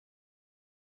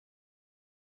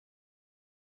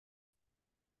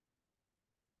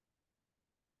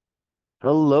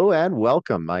Hello and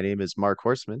welcome. My name is Mark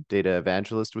Horseman, data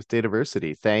evangelist with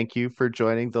DATAVERSITY. Thank you for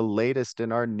joining the latest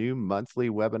in our new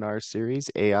monthly webinar series,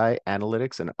 AI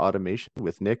Analytics and Automation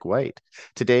with Nick White.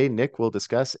 Today, Nick will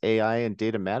discuss AI and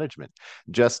data management.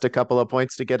 Just a couple of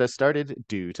points to get us started.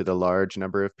 Due to the large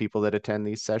number of people that attend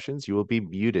these sessions, you will be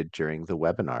muted during the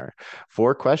webinar.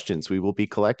 For questions, we will be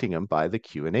collecting them by the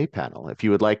Q&A panel. If you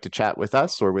would like to chat with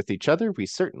us or with each other, we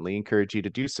certainly encourage you to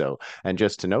do so. And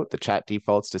just to note, the chat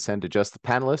defaults to send to just the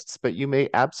panelists, but you may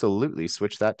absolutely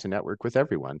switch that to network with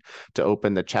everyone. To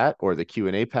open the chat or the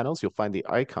Q&A panels, you'll find the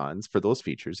icons for those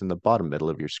features in the bottom middle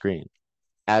of your screen.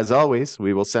 As always,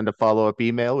 we will send a follow-up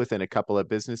email within a couple of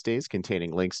business days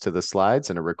containing links to the slides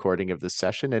and a recording of the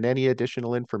session and any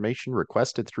additional information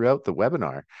requested throughout the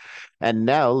webinar. And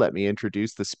now let me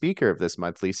introduce the speaker of this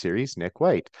monthly series, Nick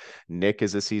White. Nick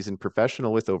is a seasoned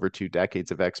professional with over 2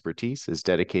 decades of expertise, is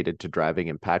dedicated to driving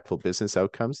impactful business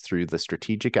outcomes through the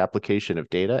strategic application of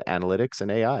data, analytics,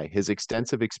 and AI. His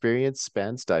extensive experience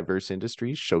spans diverse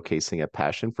industries, showcasing a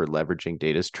passion for leveraging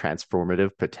data's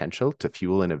transformative potential to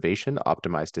fuel innovation,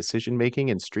 optimize decision-making,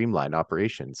 and streamline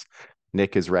operations.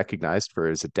 Nick is recognized for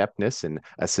his adeptness in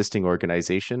assisting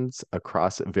organizations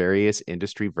across various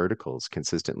industry verticals,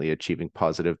 consistently achieving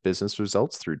positive business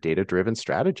results through data-driven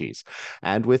strategies.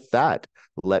 And with that,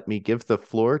 let me give the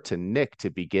floor to Nick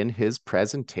to begin his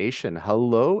presentation.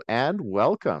 Hello and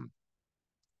welcome.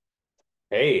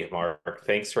 Hey, Mark,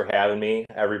 thanks for having me.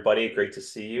 Everybody, great to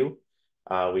see you.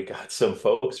 We got some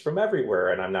folks from everywhere,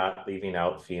 and I'm not leaving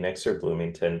out Phoenix or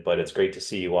Bloomington, but it's great to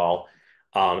see you all.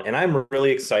 And I'm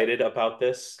really excited about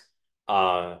this.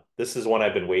 This is one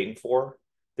I've been waiting for.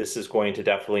 This is going to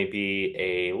definitely be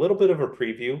a little bit of a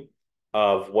preview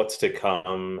of what's to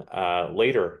come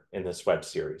later in this web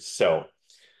series. So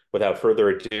without further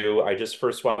ado, I just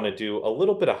first want to do a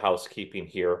little bit of housekeeping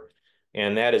here,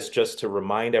 and that is just to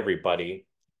remind everybody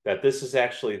that this is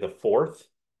actually the fourth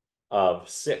of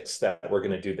six that we're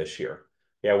going to do this year.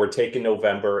 Yeah, we're taking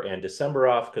November and December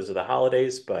off because of the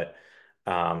holidays, but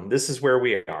this is where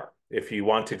we are. If you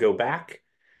want to go back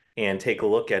and take a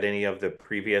look at any of the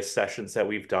previous sessions that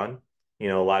we've done,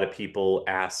 a lot of people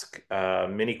ask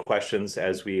many questions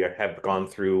as we have gone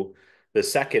through the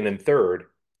second and third,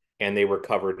 and they were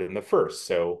covered in the first.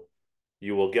 So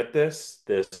you will get this.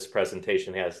 This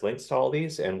presentation has links to all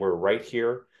these, and we're right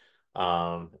here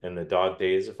in the dog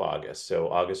days of August, so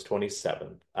August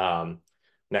 27th.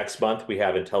 Next month, we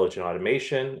have intelligent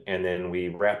automation, and then we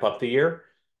wrap up the year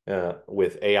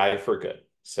with AI for good.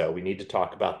 So we need to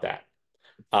talk about that.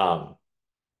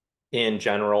 In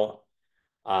general,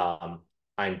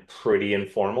 I'm pretty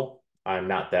informal. I'm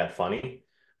not that funny,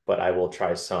 but I will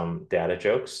try some data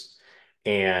jokes.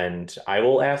 And I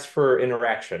will ask for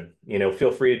interaction.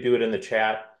 Feel free to do it in the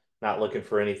chat. Not looking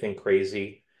for anything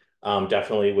crazy.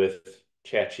 Definitely with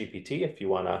ChatGPT if you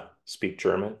want to speak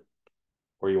German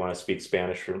or you want to speak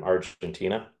Spanish from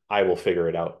Argentina. I will figure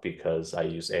it out because I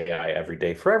use AI every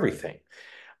day for everything.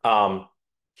 Um,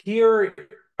 Here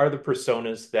are the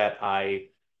personas that I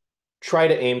try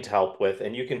to aim to help with.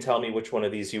 And you can tell me which one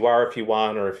of these you are if you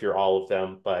want, or if you're all of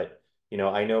them. But,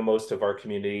 I know most of our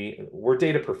community, we're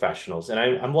data professionals, and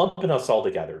I'm lumping us all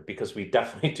together because we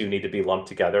definitely do need to be lumped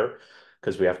together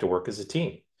because we have to work as a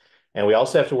team. And we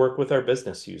also have to work with our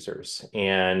business users.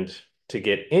 And to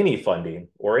get any funding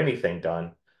or anything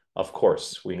done, of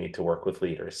course, we need to work with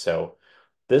leaders. So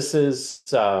this is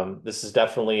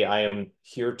definitely, I am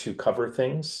here to cover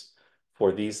things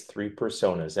for these three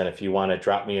personas. And if you want to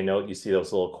drop me a note, you see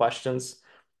those little questions.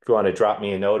 If you want to drop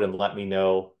me a note and let me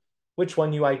know which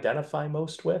one you identify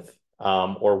most with,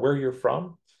 or where you're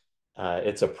from.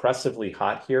 It's oppressively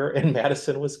hot here in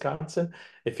Madison, Wisconsin,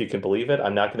 if you can believe it.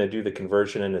 I'm not going to do the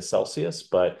conversion into Celsius,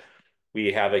 but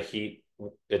we have a heat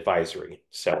advisory.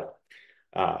 So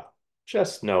uh,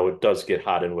 just know it does get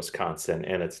hot in Wisconsin,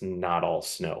 and it's not all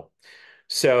snow.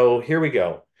 So here we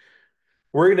go.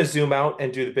 We're going to zoom out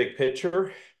and do the big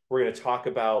picture. We're going to talk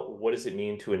about what does it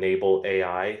mean to enable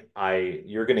AI.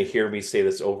 You're going to hear me say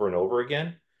this over and over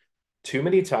again. Too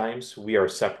many times we are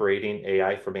separating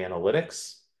AI from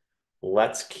analytics.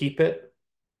 Let's keep it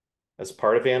as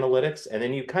part of analytics. And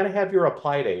then you kind of have your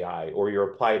applied AI or your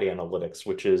applied analytics,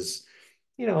 which is,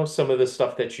 some of the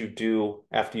stuff that you do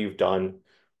after you've done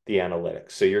the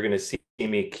analytics. So you're going to see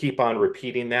me keep on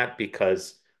repeating that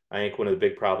because I think one of the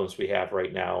big problems we have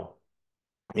right now,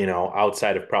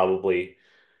 outside of probably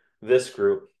this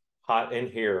group, hot in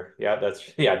here.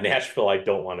 Yeah, Nashville, I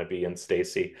don't want to be in,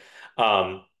 Stacy.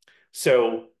 Um,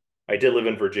 so I did live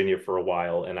in Virginia for a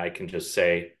while, and I can just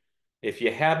say, if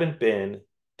you haven't been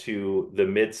to the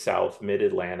Mid-South,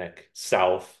 Mid-Atlantic,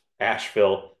 South,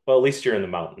 Asheville, well, at least you're in the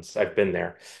mountains. I've been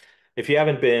there. if you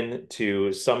haven't been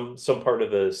to some part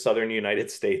of the southern United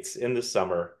States in the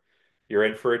summer, you're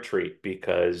in for a treat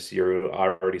because you're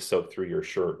already soaked through your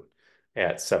shirt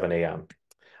at 7 a.m.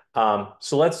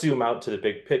 So let's zoom out to the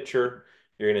big picture.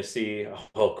 You're going to see,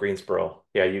 oh, Greensboro.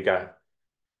 Yeah,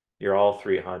 you're all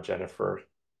three, huh, Jennifer?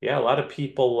 Yeah, a lot of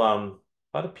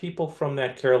people from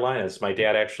that Carolinas. My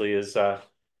dad actually is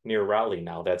near Raleigh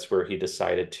now. That's where he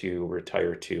decided to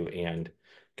retire to. And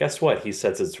guess what? He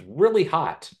says it's really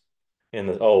hot in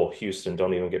the, oh, Houston,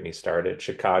 don't even get me started.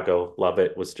 Chicago, love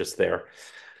it, was just there.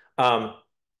 Um,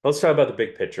 let's talk about the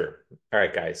big picture. All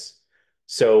right, guys.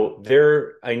 So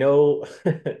there, I know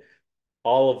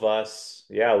all of us,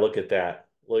 yeah, look at that.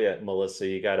 Look at Melissa,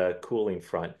 you got a cooling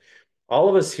front. All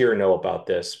of us here know about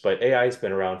this, but AI has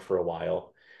been around for a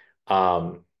while.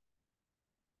 Um,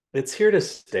 it's here to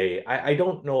stay. I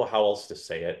don't know how else to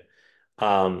say it.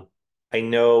 Um, I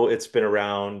know it's been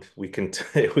around. We can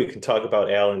we can talk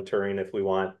about Alan Turing if we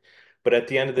want, but at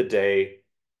the end of the day,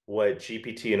 what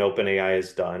GPT and OpenAI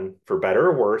has done, for better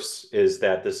or worse, is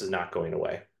that this is not going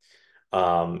away.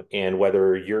 And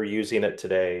whether you're using it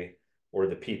today or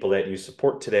the people that you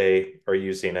support today are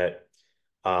using it,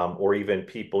 or even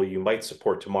people you might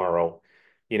support tomorrow,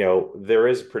 there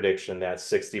is a prediction that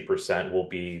 60% will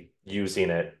be using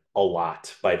it a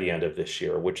lot by the end of this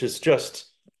year, which is just,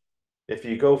 if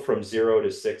you go from 0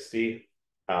 to 60,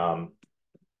 um,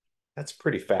 that's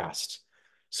pretty fast.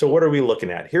 So what are we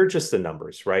looking at? Here are just the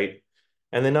numbers, right?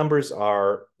 And the numbers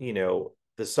are,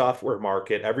 the software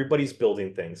market, everybody's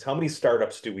building things. How many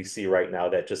startups do we see right now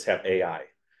that just have AI?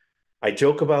 I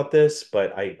joke about this,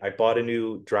 but I bought a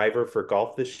new driver for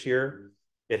golf this year.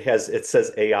 It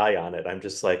says AI on it. I'm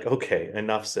just like, okay,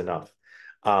 enough's enough.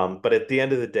 But at the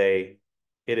end of the day,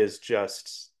 it is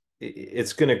just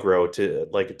it's going to grow to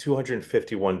like a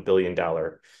 $251 billion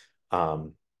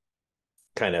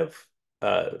kind of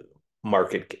uh,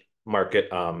 market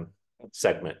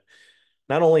segment.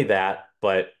 Not only that,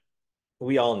 but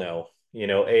we all know,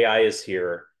 AI is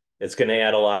here. It's going to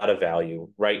add a lot of value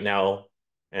right now.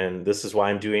 And this is why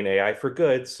I'm doing AI for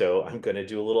good. So I'm going to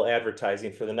do a little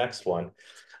advertising for the next one.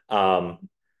 Um,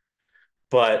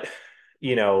 but,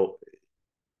 you know,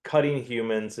 cutting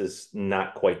humans is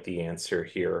not quite the answer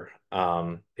here.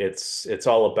 It's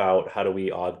all about how do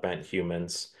we augment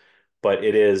humans. But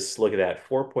it is, look at that,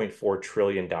 $4.4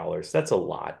 trillion dollars. That's a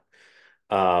lot.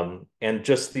 And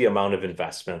just the amount of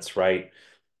investments, right?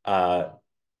 Uh,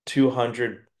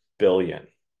 200 billion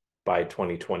by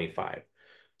 2025.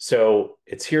 So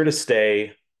it's here to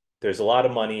stay. There's a lot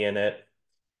of money in it.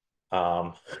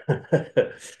 Um,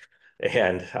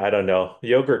 and I don't know,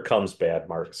 yogurt comes bad,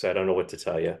 Mark, so I don't know what to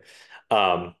tell you.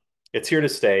 Um, it's here to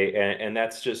stay. And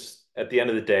that's just, at the end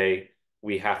of the day,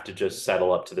 we have to just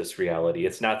settle up to this reality.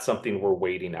 It's not something we're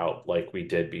waiting out like we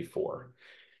did before.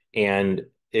 And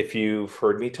if you've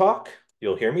heard me talk,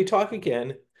 you'll hear me talk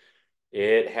again.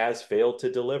 It has failed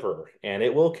to deliver, and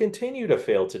it will continue to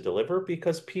fail to deliver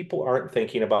because people aren't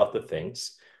thinking about the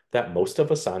things that most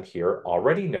of us on here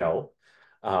already know.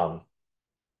 Um,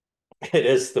 it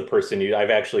is the person I've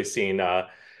actually seen,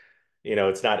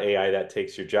 it's not AI that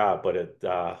takes your job, but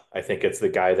I think it's the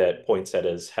guy that points at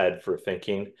his head for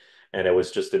thinking. And it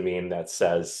was just a meme that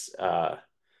says,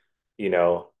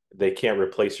 they can't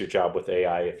replace your job with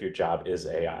AI if your job is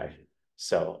AI.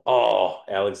 So, oh,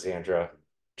 Alexandra,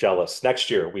 jealous. Next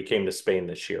year, we came to Spain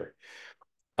this year.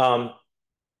 Um,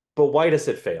 but why does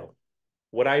it fail?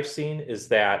 What I've seen is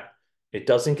that it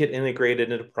doesn't get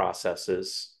integrated into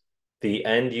processes. The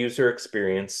end user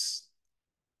experience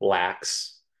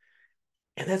lacks.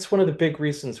 And that's one of the big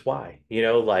reasons why,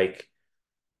 like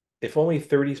if only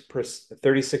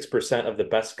 36% of the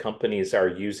best companies are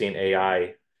using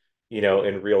AI,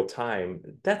 in real time,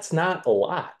 that's not a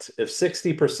lot. If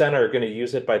 60% are going to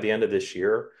use it by the end of this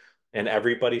year and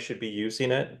everybody should be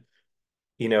using it,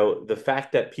 the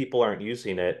fact that people aren't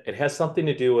using it, it has something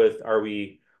to do with, are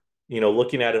we,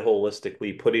 looking at it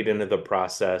holistically, putting it into the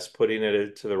process, putting it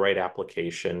into the right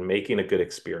application, making a good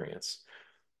experience.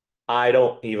 I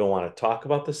don't even want to talk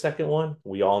about the second one.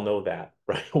 We all know that,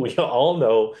 right? We all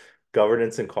know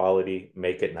governance and quality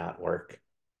make it not work.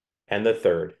 And the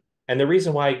third, and the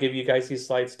reason why I give you guys these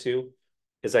slides too,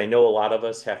 is I know a lot of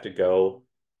us have to go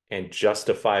and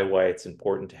justify why it's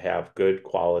important to have good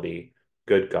quality,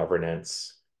 good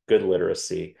governance, good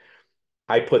literacy.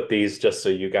 I put these just so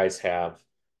you guys have,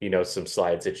 some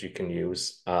slides that you can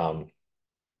use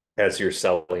as you're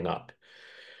selling up.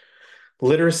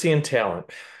 Literacy and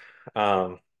talent.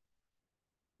 Um,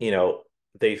 you know,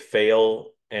 they fail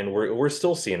and we're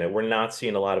still seeing it. We're not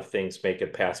seeing a lot of things make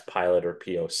it past pilot or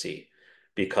POC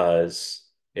because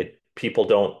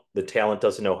the talent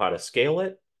doesn't know how to scale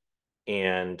it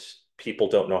and people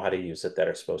don't know how to use it that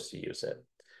are supposed to use it.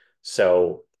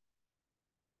 So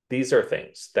these are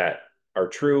things that are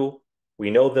true. We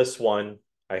know this one.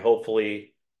 I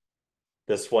hopefully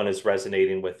this one is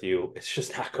resonating with you. It's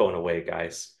just not going away,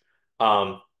 guys.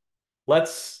 Um,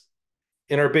 let's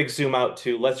in our big zoom out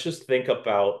too, let's just think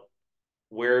about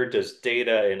where does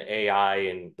data and AI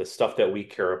and the stuff that we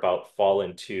care about fall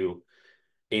into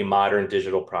a modern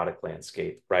digital product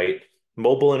landscape, right?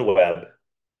 Mobile and web,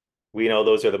 we know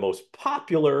those are the most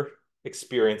popular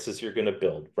experiences you're going to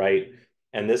build, right?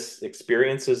 And this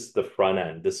experience is the front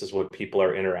end. This is what people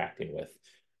are interacting with.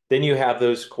 Then you have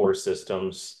those core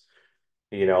systems.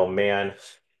 Man,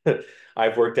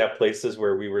 I've worked at places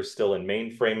where we were still in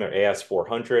mainframe or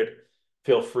AS400.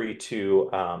 Feel free to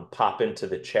pop into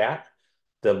the chat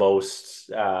the most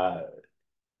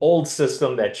old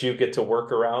system that you get to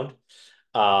work around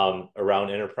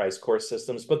enterprise core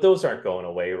systems, but those aren't going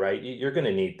away, right? You're going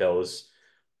to need those,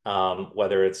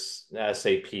 whether it's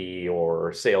SAP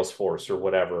or Salesforce or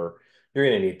whatever, you're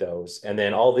going to need those. And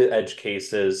then all the edge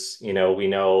cases, we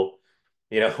know,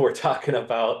 we're talking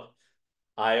about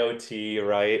IoT,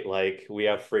 right? Like we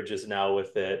have fridges now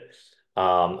with it.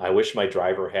 I wish my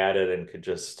driver had it and could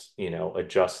just,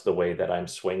 adjust the way that I'm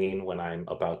swinging when I'm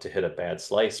about to hit a bad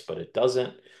slice, but it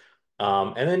doesn't.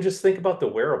 And then just think about the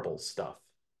wearable stuff.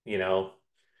 You know,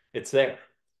 it's there.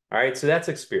 All right, so that's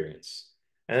experience.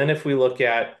 And then if we look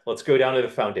at, let's go down to the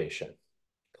foundation.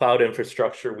 Cloud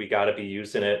infrastructure, we got to be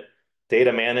using it.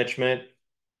 Data management,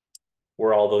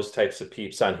 we're all those types of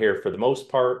peeps on here for the most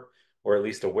part, or at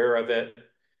least aware of it.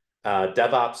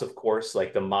 DevOps, of course,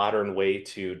 like the modern way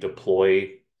to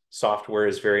deploy software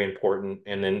is very important.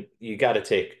 And then you got to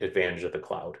take advantage of the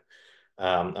cloud.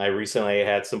 I recently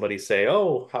had somebody say,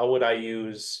 "Oh, how would I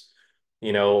use,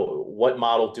 what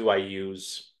model do I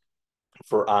use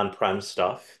for on-prem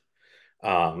stuff?"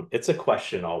 It's a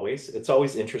question always. It's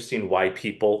always interesting why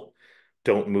people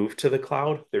don't move to the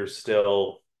cloud.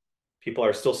 People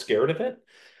are still scared of it.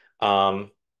 Um,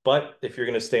 but if you're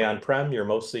going to stay on-prem, you're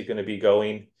mostly going to be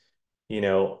going, you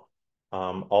know,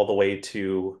 all the way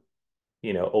to,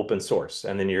 open source.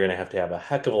 And then you're going to have a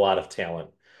heck of a lot of talent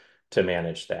to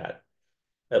manage that.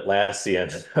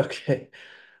 Atlassian. Okay.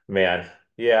 Man,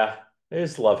 yeah,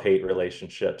 there's love-hate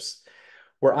relationships.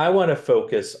 Where I want to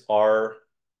focus our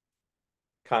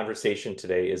conversation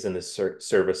today is in the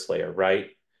service layer,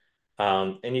 right?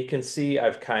 And you can see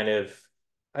I've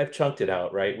chunked it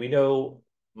out, right? We know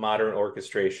modern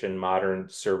orchestration, modern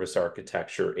service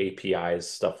architecture, APIs,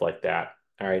 stuff like that.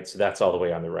 All right, so that's all the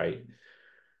way on the right.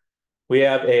 We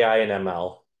have AI and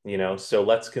ML, so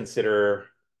let's consider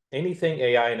anything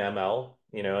AI and ML,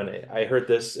 and I heard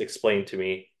this explained to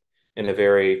me in a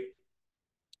very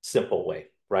simple way,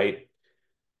 right?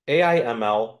 AI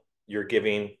ML, you're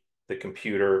giving the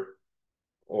computer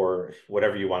or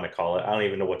whatever you want to call it. I don't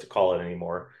even know what to call it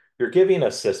anymore. You're giving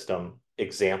a system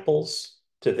examples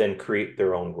to then create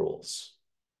their own rules.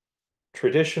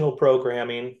 Traditional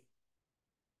programming,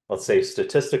 let's say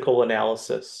statistical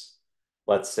analysis,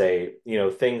 let's say,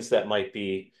 things that might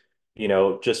be,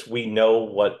 just we know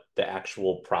what the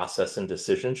actual process and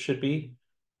decision should be.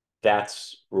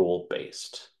 That's rule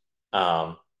based.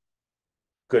 Um,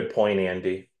 Good point,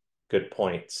 Andy. Good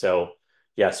point. So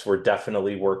yes, we're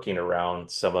definitely working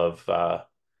around some of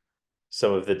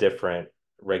the different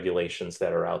regulations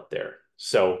that are out there.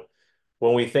 So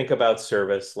when we think about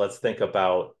service, let's think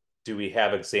about, do we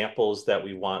have examples that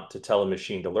we want to tell a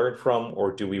machine to learn from,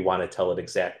 or do we want to tell it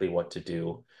exactly what to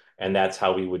do? And that's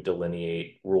how we would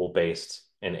delineate rule-based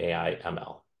and AI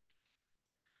ML.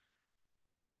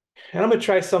 And I'm going to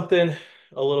try something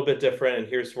a little bit different. And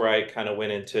here's where I kind of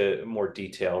went into more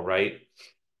detail, right?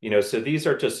 So these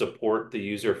are to support the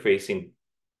user-facing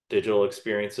digital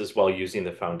experiences while using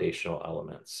the foundational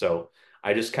elements. So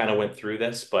I just kind of went through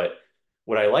this, but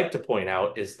what I like to point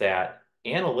out is that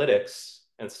analytics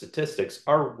and statistics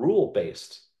are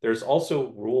rule-based. There's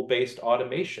also rule-based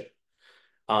automation.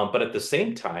 But at the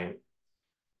same time,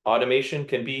 automation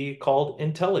can be called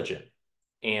intelligent.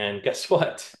 And guess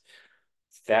what?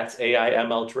 That's AI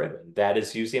ML driven. That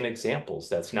is using examples.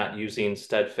 That's not using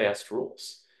steadfast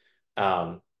rules.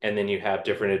 And then you have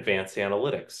different advanced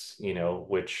analytics,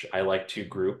 which I like to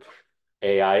group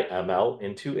AI ML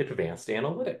into advanced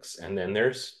analytics. And then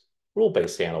there's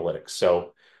rule-based analytics.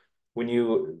 So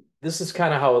this is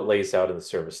kind of how it lays out in the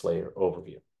service layer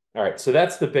overview. All right, so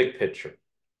that's the big picture.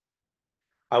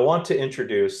 I want to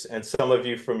introduce, and some of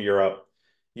you from Europe,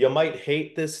 you might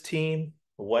hate this team,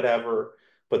 whatever,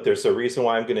 but there's a reason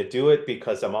why I'm going to do it,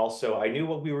 because I knew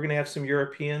what we were going to have some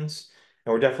Europeans,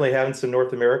 and we're definitely having some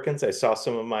North Americans. I saw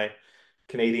some of my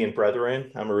Canadian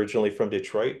brethren. I'm originally from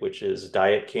Detroit, which is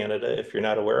Diet Canada, if you're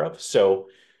not aware of. So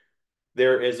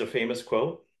there is a famous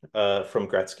quote from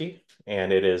Gretzky,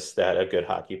 and it is that a good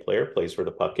hockey player plays where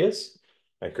the puck is.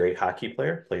 A great hockey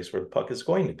player plays where the puck is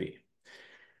going to be.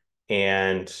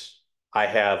 And I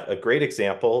have a great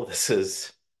example. This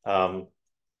is,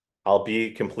 I'll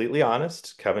be completely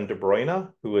honest, Kevin De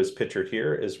Bruyne, who is pictured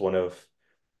here, is one of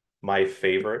my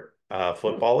favorite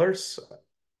footballers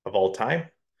of all time.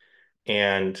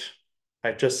 And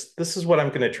this is what I'm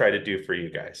going to try to do for you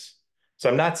guys. So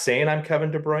I'm not saying I'm Kevin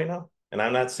De Bruyne, and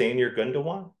I'm not saying you're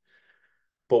Gundogan,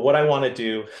 but what I want to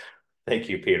do, thank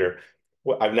you, Peter.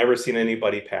 I've never seen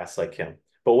anybody pass like him.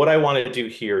 But what I want to do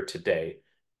here today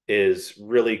is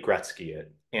really Gretzky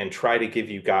it and try to give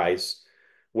you guys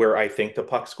where I think the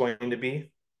puck's going to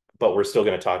be, but we're still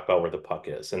going to talk about where the puck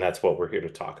is, and that's what we're here to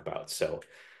talk about. So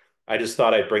I just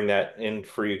thought I'd bring that in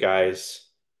for you guys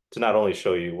to not only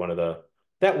show you one of the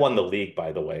that won the league,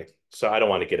 by the way. So I don't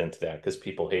want to get into that because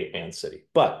people hate Man City.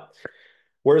 But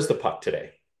where's the puck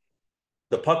today?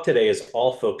 The puck today is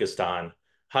all focused on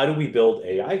how do we build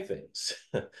AI things?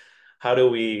 How do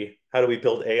we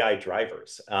build AI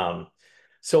drivers?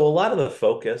 So a lot of the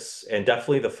focus, and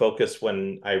definitely the focus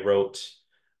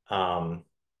um,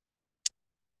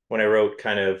 when I wrote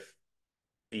kind of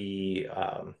the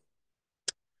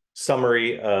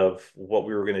summary of what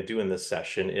we were going to do in this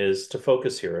session is to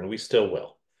focus here, and we still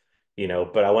will,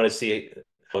 but I want to see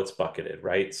how it's bucketed,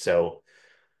 right? So,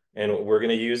 and we're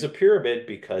going to use a pyramid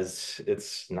because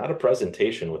it's not a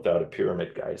presentation without a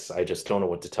pyramid, guys. I just don't know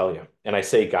what to tell you. And I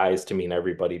say guys to mean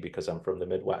everybody because I'm from the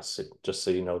Midwest, so just so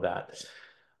you know that.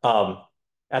 Um,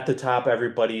 at the top,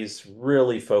 everybody's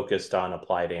really focused on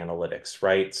applied analytics,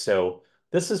 right? So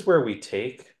this is where we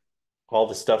take all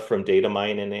the stuff from data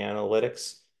mining and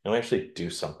analytics and we actually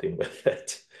do something with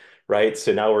it, right?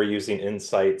 So now we're using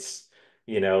insights,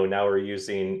 now we're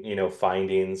using,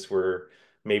 findings where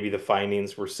maybe the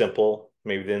findings were simple,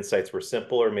 maybe the insights were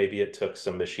simple, or maybe it took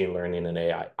some machine learning and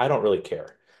AI. I don't really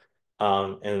care.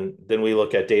 And then we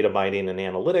look at data mining and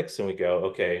analytics and we go,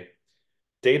 okay,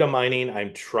 data mining,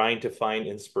 I'm trying to find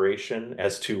inspiration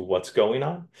as to what's going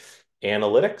on.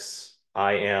 Analytics,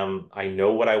 I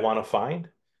know what I want to find,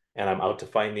 and I'm out to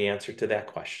find the answer to that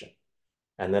question.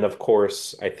 And then, of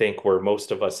course, I think where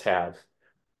most of us have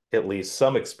at least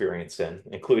some experience in,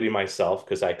 including myself,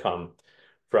 because I come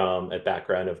from a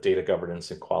background of data governance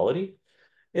and quality,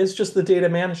 is just the data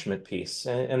management piece.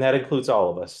 And that includes all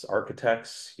of us,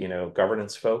 architects,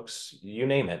 governance folks, you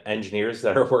name it, engineers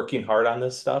that are working hard on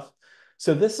this stuff.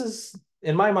 So this is,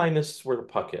 in my mind, this is where the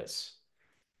puck is.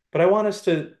 But I want us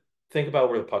to think about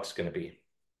where the puck's going to be.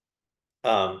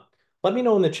 Um, Let me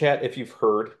know in the chat if you've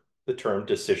heard the term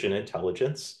decision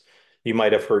intelligence. You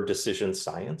might have heard decision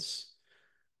science.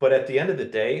 But at the end of the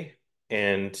day,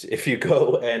 and if you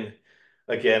go and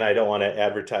again, I don't want to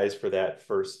advertise for that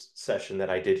first session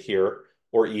that I did here,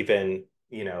 or even,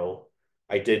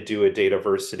 I did do a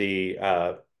Dataversity,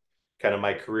 kind of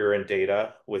my career in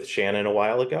data with Shannon a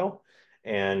while ago.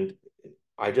 And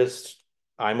I just,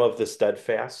 I'm of the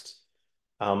steadfast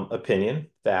opinion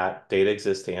that data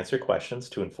exists to answer questions,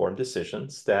 to inform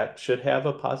decisions that should have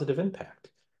a positive impact.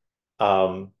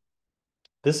 Um,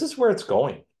 this is where it's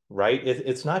going, right?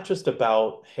 It's not just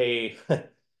about, hey,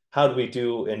 how do we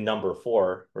do in number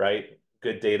four, right?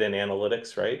 Good data and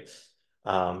analytics, right?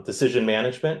 Decision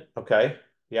management. Okay.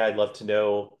 Yeah, I'd love to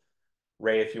know,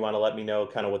 Ray, if you want to let me know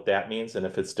kind of what that means and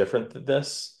if it's different than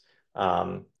this,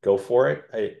 go for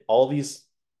it. All these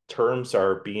terms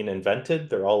are being invented.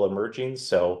 They're all emerging.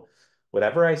 So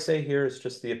whatever I say here is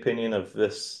just the opinion of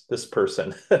this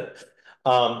person.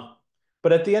 Um,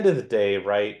 but at the end of the day,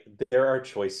 right, there are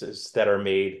choices that are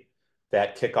made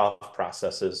that kick off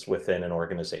processes within an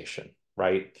organization,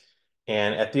 right?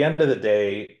 And at the end of the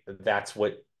day, that's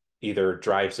what either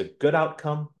drives a good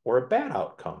outcome or a bad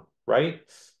outcome, right?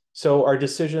 So our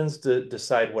decisions to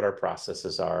decide what our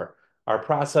processes are. Our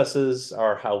processes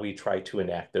are how we try to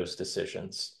enact those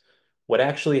decisions. What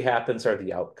actually happens are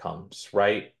the outcomes,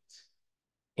 right?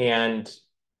 And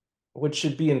what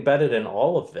should be embedded in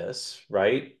all of this,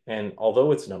 right? And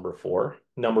although it's number four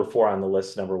on the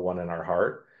list, number one in our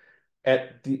heart,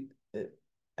 at the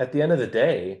at the end of the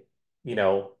day, you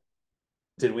know,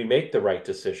 did we make the right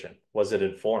decision? Was it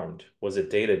informed? Was it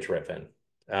data driven?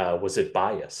 Was it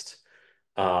biased?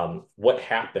 What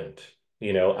happened?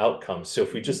 Outcomes. So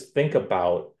if we just think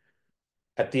about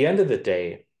at the end of the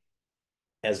day,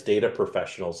 as data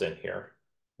professionals in here,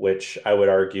 which I would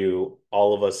argue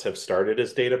all of us have started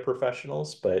as data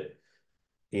professionals, but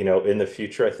in the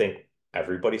future, I think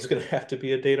everybody's going to have to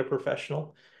be a data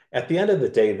professional. At the end of the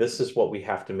day, this is what we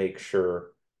have to make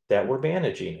sure that we're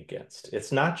managing against.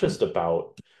 It's not just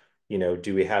about,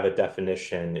 do we have a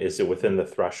definition? Is it within the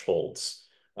thresholds?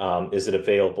 Is it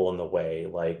available in the way?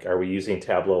 Like, are we using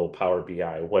Tableau, Power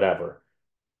BI, whatever?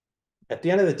 At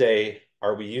the end of the day,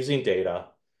 are we using data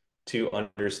to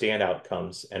understand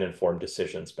outcomes and inform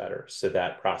decisions better so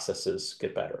that processes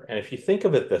get better? And if you think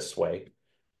of it this way,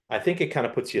 I think it kind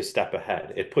of puts you a step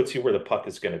ahead. It puts you where the puck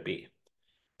is going to be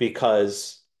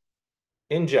because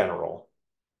in general,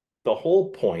 the whole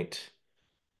point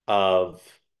of,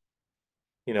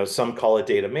 some call it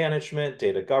data management,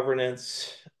 data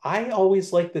governance. I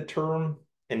always like the term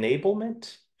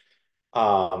enablement.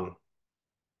 Um,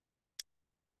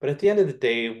 but at the end of the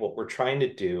day, what we're trying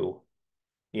to do,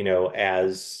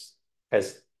 as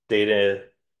data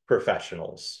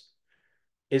professionals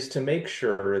is to make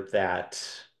sure that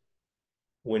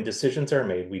when decisions are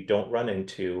made, we don't run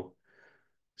into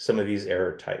some of these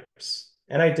error types.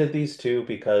 And I did these too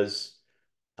because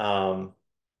um,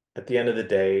 at the end of the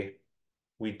day,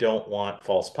 we don't want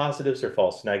false positives or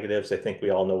false negatives. I think we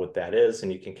all know what that is,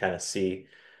 and you can kind of see.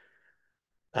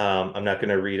 I'm not going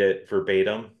to read it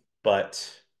verbatim,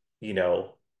 but you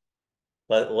know,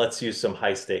 let's use some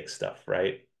high stakes stuff,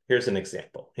 right? Here's an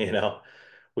example.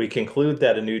 We conclude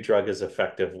that a new drug is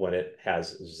effective when it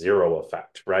has zero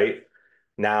effect, right?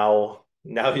 Now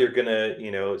you're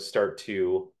gonna, start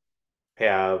to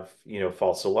have,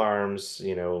 false alarms,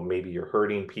 maybe you're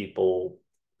hurting people,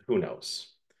 who knows?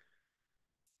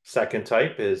 Second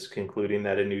type is concluding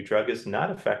that a new drug is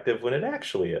not effective when it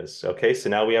actually is. Okay, so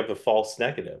now we have the false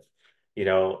negative, you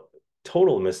know,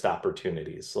 total missed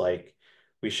opportunities. Like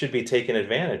we should be taking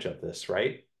advantage of this,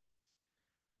 right?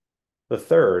 The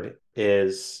third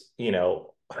is,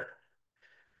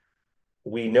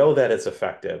 we know that it's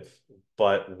effective,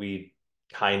 but we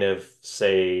kind of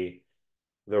say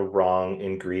the wrong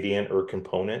ingredient or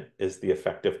component is the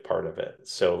effective part of it.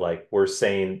 So like we're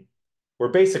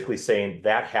basically saying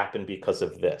that happened because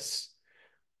of this.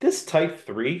 This type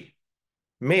three,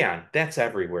 man, that's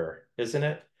everywhere, isn't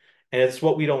it? And it's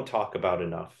what we don't talk about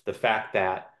enough. The fact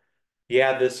that,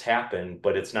 yeah, this happened,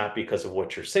 but it's not because of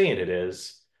what you're saying it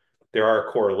is. There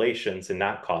are correlations and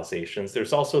not causations.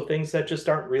 There's also things that just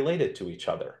aren't related to each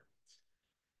other.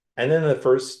 And then the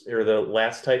first or the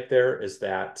last type there is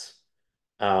that,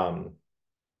 um,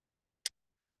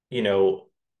 you know,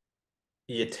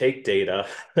 you take data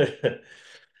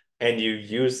and you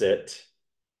use it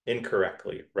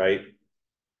incorrectly, right?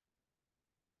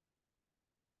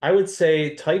 I would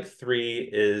say type three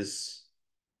is,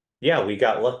 yeah, we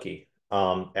got lucky,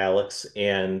 Alex.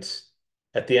 And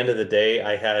at the end of the day,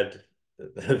 I had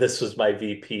this was my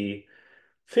VP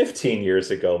 15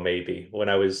 years ago, maybe when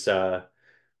I was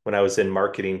in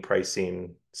marketing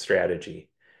pricing strategy.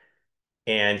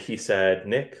 And he said,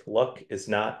 Nick, luck is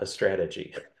not a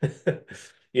strategy.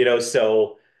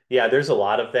 So yeah, there's a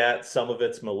lot of that. Some of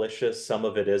it's malicious, some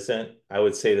of it isn't. I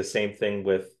would say the same thing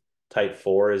with type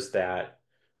four is that,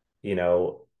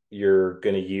 you're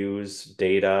going to use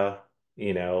data,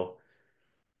 you know,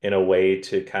 in a way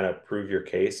to kind of prove your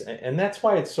case. And that's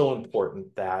why it's so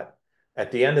important that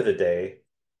at the end of the day,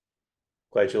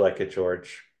 glad you like it,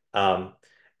 George.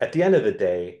 At the end of the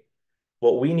day,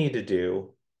 what we need to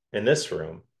do in this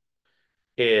room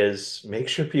is make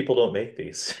sure people don't make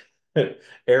these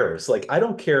errors. Like, I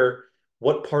don't care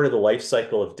what part of the life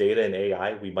cycle of data and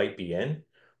AI we might be in.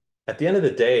 At the end of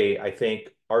the day, I think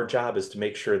our job is to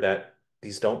make sure that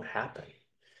these don't happen.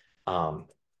 Um,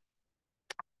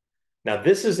 Now,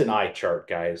 this is an eye chart,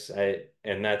 guys,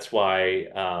 and that's why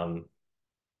I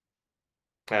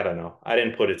don't know. I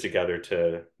didn't put it together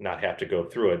to not have to go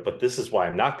through it, but this is why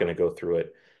I'm not going to go through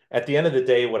it. At the end of the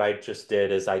day, what I just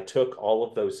did is I took all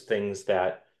of those things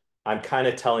that I'm kind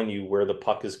of telling you where the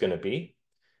puck is going to be,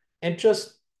 and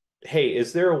just, hey,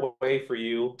 is there a way for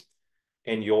you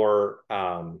in your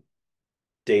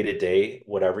day-to-day,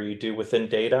 whatever you do within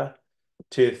data,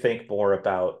 to think more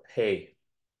about, hey,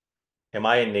 am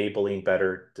I enabling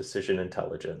better decision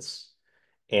intelligence?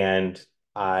 And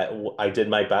I did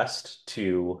my best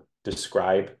to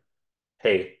describe,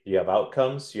 hey, you have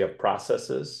outcomes, you have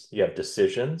processes, you have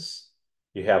decisions,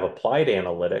 you have applied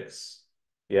analytics,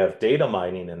 you have data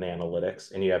mining and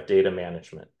analytics, and you have data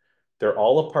management. They're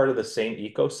all a part of the same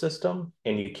ecosystem,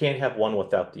 and you can't have one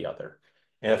without the other.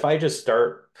 And if I just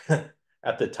start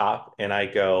at the top and I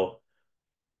go,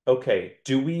 okay,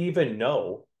 do we even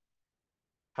know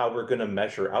how we're going to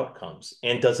measure outcomes?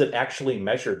 And does it actually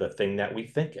measure the thing that we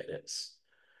think it is?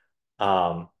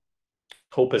 Um,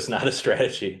 Hope is not a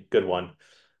strategy. Good one.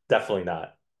 Definitely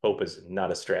not. Hope is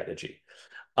not a strategy.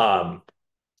 Um,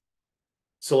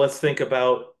 so let's think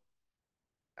about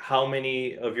how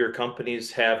many of your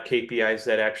companies have KPIs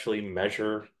that actually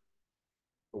measure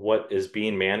what is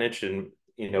being managed? And,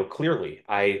 clearly,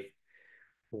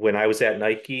 when I was at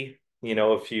Nike,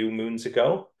 a few moons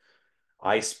ago,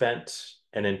 I spent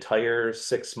an entire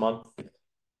 6 month,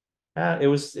 it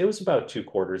was about 2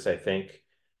 quarters, I think,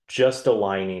 just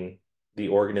aligning the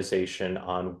organization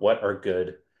on what are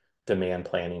good demand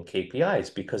planning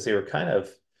KPIs because they were kind of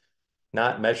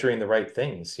not measuring the right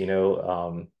things.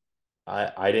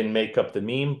 I didn't make up the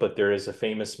meme, but there is a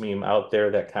famous meme out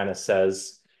there that kind of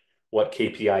says what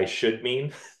KPI should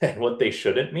mean and what they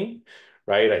shouldn't mean,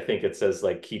 right? I think it says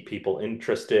like keep people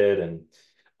interested and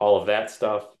all of that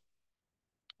stuff.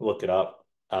 Look it up.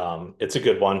 It's a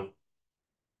good one.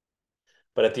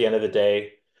 But at the end of the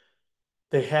day,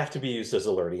 they have to be used as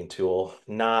a learning tool,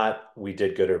 not we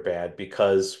did good or bad,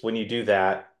 because when you do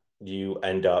that, you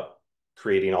end up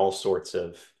creating all sorts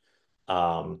of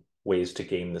ways to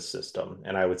game the system.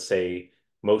 And I would say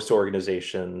most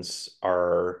organizations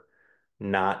are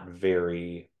not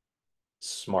very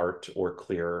smart or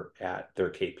clear at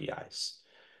their KPIs.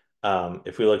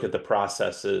 If we look at the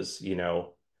processes,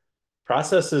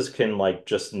 processes can like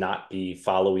just not be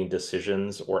following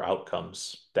decisions or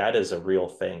outcomes. That is a real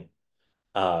thing.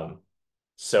 Um,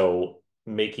 so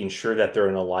making sure that they're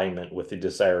in alignment with the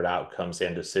desired outcomes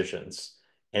and decisions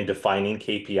and defining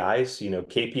KPIs,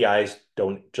 KPIs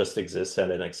don't just exist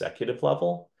at an executive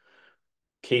level.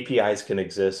 KPIs can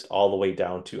exist all the way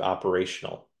down to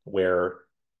operational, where,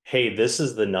 hey, this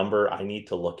is the number I need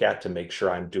to look at to make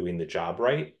sure I'm doing the job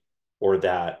right or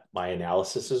that my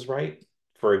analysis is right.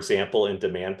 For example, in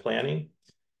demand planning,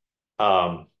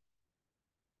 um,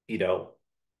 you know,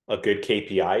 a good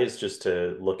KPI is just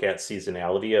to look at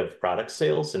seasonality of product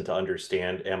sales and to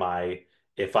understand,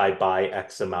 if I buy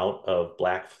X amount of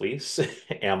black fleece,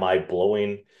 am I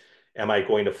going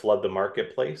to flood the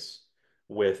marketplace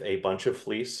with a bunch of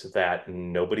fleece that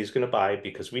nobody's going to buy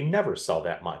because we never sell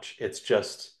that much. It's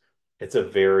a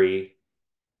very,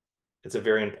 it's a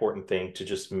very important thing to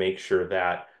just make sure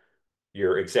that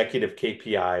your executive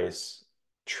KPIs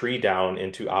tree down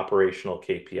into operational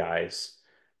KPIs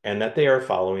and that they are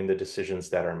following the decisions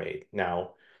that are made.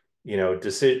 Now,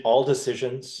 all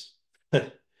decisions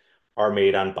are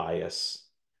made on bias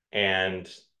and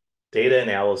data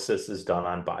analysis is done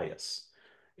on bias.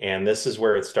 And this is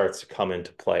where it starts to come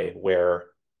into play, where,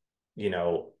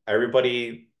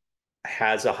 everybody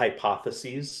has a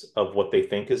hypothesis of what they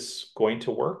think is going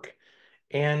to work.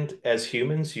 And as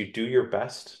humans, you do your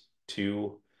best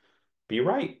to be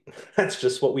right. That's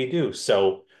just what we do.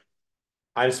 So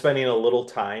I'm spending a little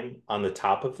time on the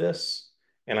top of this,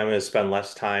 and I'm going to spend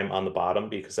less time on the bottom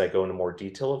because I go into more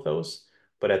detail of those.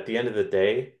 But at the end of the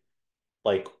day,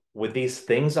 like when these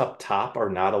things up top are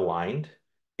not aligned,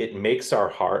 it makes our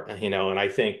heart, and I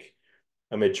think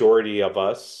a majority of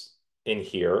us in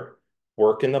here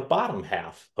work in the bottom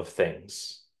half of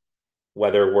things,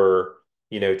 whether we're,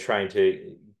 trying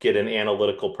to get an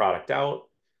analytical product out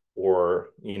or,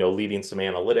 leading some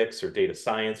analytics or data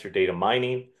science or data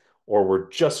mining, or we're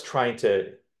just trying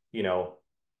to, you know,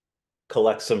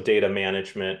 collect some data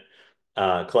management,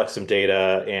 collect some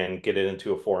data and get it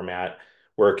into a format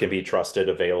where it can be trusted,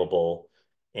 available,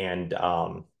 and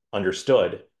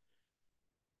understood.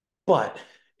 But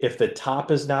if the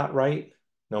top is not right,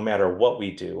 no matter what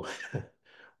we do,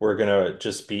 we're going to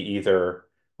just be either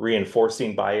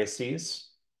reinforcing biases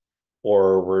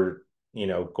or we're,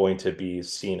 going to be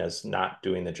seen as not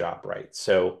doing the job right.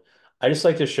 So I just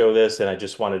like to show this, and I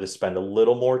just wanted to spend a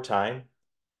little more time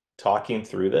talking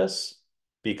through this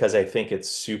because I think it's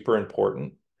super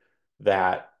important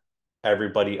that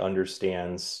everybody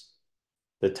understands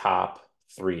the top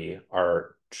three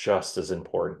are just as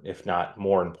important, if not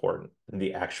more important, than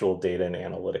the actual data and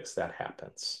analytics that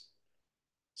happens.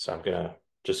 So I'm gonna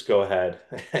just go ahead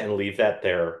and leave that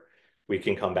there. We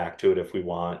can come back to it if we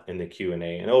want in the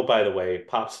Q&A. And oh, by the way,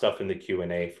 pop stuff in the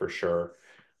Q&A for sure.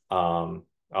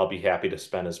 I'll be happy to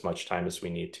spend as much time as we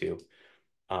need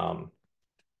um,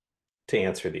 to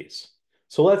answer these.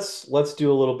 So let's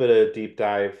do a little bit of deep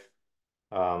dive.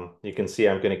 You can see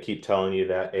I'm going to keep telling you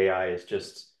that AI is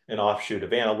just an offshoot of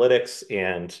analytics,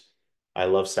 and I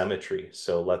love symmetry.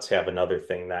 So let's have another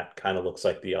thing that kind of looks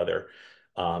like the other,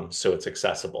 so it's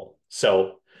accessible.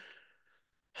 So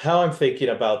how I'm thinking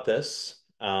about this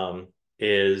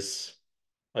is,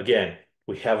 again,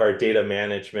 we have our data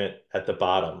management at the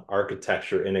bottom,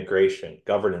 architecture, integration,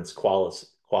 governance,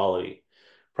 quality,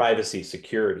 privacy,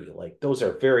 security. Like those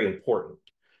are very important.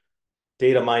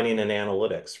 Data mining and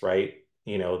analytics, right?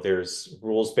 There's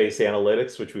rules-based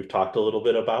analytics, which we've talked a little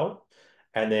bit about.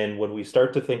 And then when we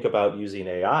start to think about using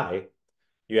AI,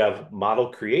 you have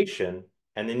model creation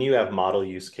And then you have model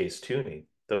use case tuning.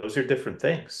 Those are different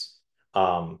things.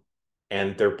 Um,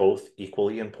 and they're both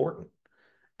equally important.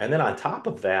 And then on top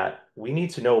of that, we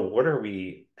need to know what are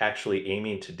we actually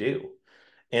aiming to do.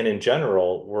 And in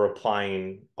general, we're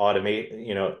applying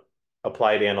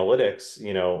applied analytics,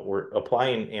 we're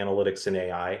applying analytics and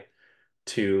AI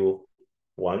to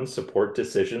one, support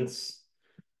decisions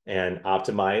and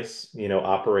optimize,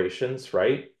 operations,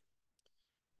 right?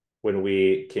 When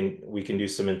we can do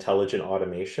some intelligent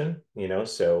automation,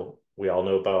 so we all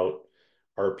know about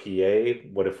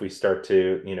RPA. What if we start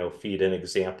to, feed in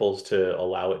examples to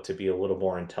allow it to be a little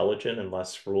more intelligent and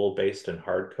less rule-based and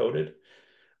hard-coded?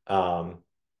 Um,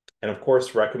 and of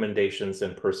course, recommendations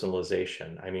and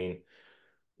personalization. I mean,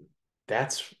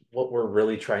 that's what we're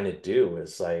really trying to do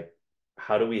is like,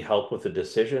 how do we help with a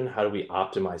decision? How do we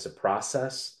optimize a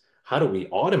process? How do we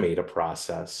automate a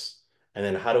process? And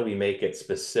then how do we make it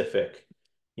specific,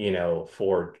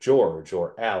 for George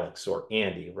or Alex or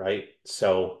Andy, right?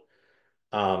 So,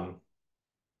 um,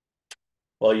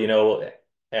 well,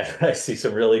 I see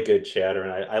some really good chatter,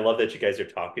 and I love that you guys are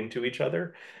talking to each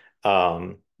other.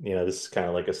 This is kind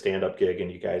of like a stand-up gig,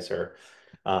 and you guys are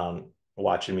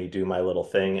watching me do my little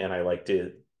thing, and I like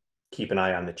to keep an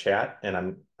eye on the chat, and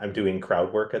I'm doing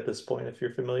crowd work at this point, if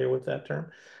you're familiar with that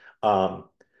term. Um,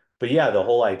 but yeah, the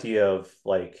whole idea of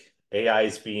like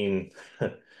AIs being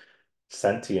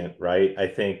sentient, right? I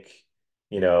think,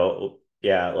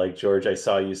 yeah, like George, I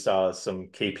saw you saw some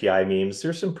KPI memes.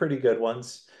 There's some pretty good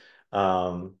ones.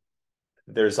 Um,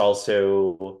 there's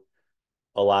also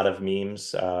a lot of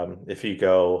memes. If you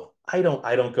go, I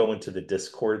don't go into the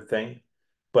Discord thing,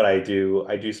 but I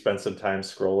do spend some time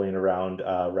scrolling around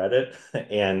Reddit,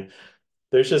 and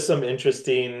there's just some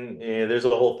interesting. There's a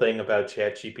whole thing about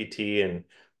ChatGPT, and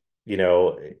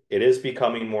it is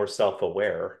becoming more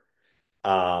self-aware.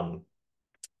 Um,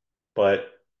 but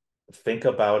think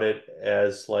about it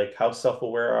as like how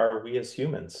self-aware are we as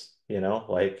humans?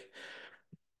 Like,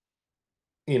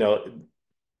 you know,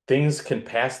 things can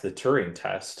pass the Turing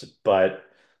test, but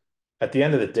at the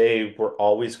end of the day, we're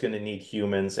always going to need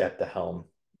humans at the helm.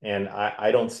 And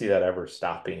I don't see that ever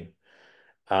stopping.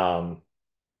 Um,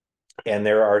 and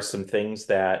there are some things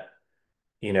that,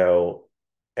 you know,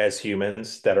 as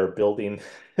humans that are building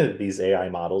these AI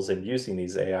models and using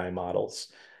these AI models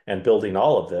and building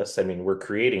all of this, I mean, we're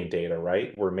creating data,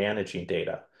 right? We're managing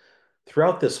data.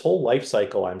 Throughout this whole life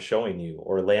cycle I'm showing you,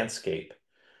 or landscape,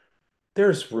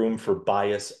 there's room for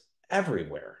bias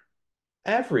everywhere,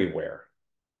 everywhere.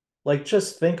 Like,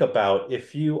 just think about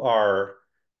if you are,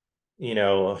 you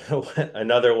know,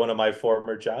 another one of my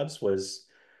former jobs was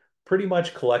pretty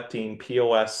much collecting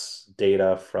POS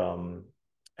data from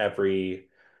every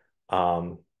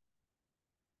um,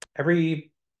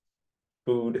 every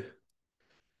food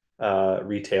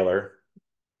retailer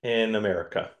in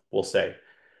America, we'll say.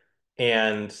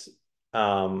 And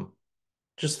um,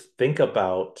 just think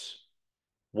about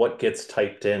what gets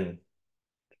typed in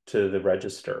to the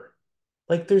register.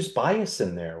 Like there's bias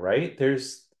in there, right?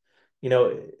 You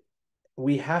know,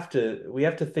 we have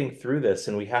to think through this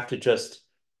and we have to just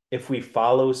if we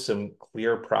follow some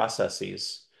clear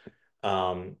processes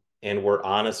and we're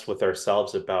honest with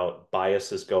ourselves about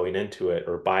biases going into it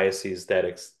or biases that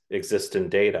exist in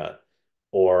data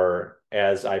or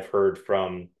as I've heard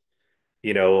from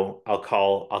I'll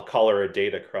call her a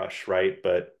data crush, right?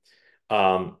 But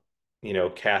um,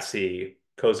 Cassie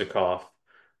Kozakov,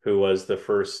 who was the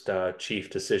first chief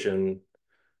decision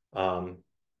um,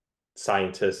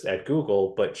 scientist at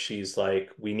Google, but she's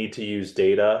like, we need to use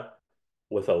data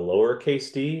with a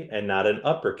lowercase d and not an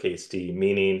uppercase d,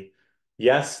 meaning,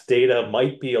 yes, data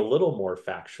might be a little more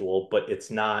factual, but it's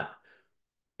not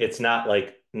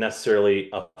like necessarily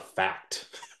a fact.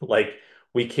 Like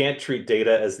we can't treat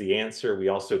data as the answer. We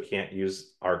also can't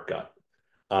use our gut.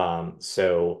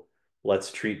 So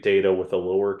let's treat data with a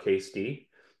lowercase d,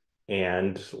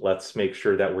 and let's make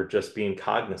sure that we're just being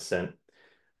cognizant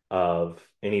of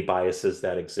any biases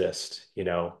that exist,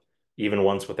 even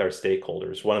ones with our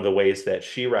stakeholders. One of the ways that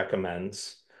she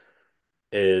recommends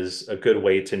is a good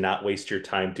way to not waste your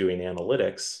time doing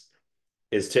analytics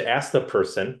is to ask the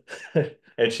person,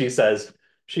 and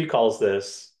she calls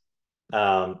this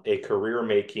a career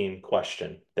making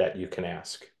question that you can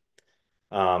ask.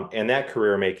 And that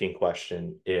career making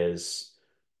question is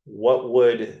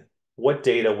what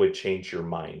data would change your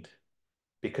mind?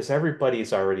 Because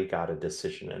everybody's already got a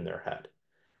decision in their head.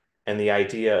 And the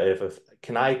idea of if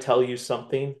can I tell you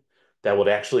something that would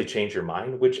actually change your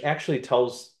mind, which actually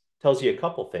tells you a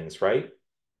couple things, right?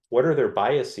 What are their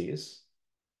biases?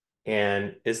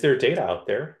 And is there data out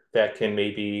there that can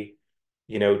maybe,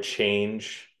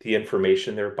 change the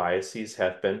information their biases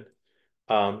have been?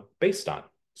 based on.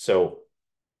 So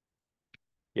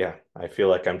yeah, I feel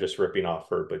like I'm just ripping off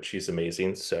her, but she's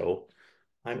amazing. So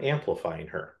I'm amplifying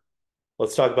her.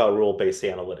 Let's talk about rule-based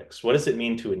analytics. What does it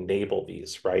mean to enable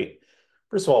these, right?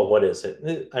 First of all, what is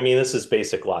it? I mean, this is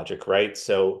basic logic, right?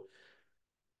 So,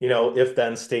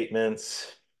 if-then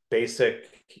statements,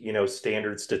 basic,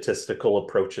 standard statistical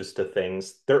approaches to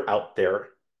things, they're out there.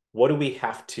 What do we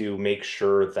have to make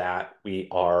sure that we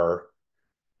are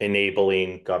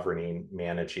enabling, governing,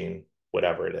 managing,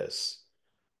 whatever it is?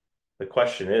 The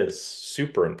question is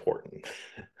super important.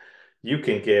 You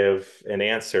can give an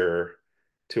answer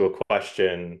to a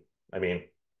question. I mean,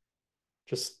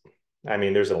 just,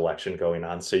 there's an election going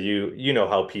on, so you know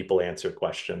how people answer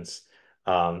questions.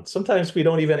 Sometimes we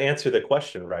don't even answer the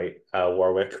question right,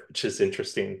 Warwick, which is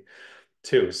interesting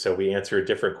too. So we answer a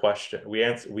different question.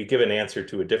 We give an answer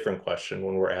to a different question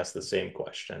when we're asked the same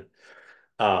question.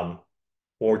 Um,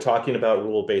 when we're talking about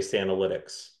rule-based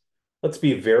analytics, let's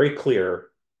be very clear.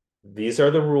 These are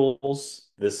the rules.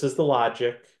 This is the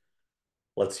logic.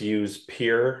 Let's use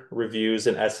peer reviews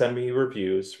and SME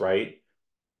reviews, right?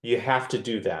 You have to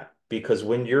do that because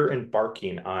when you're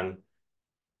embarking on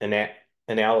an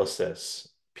analysis,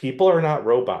 people are not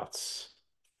robots.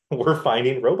 We're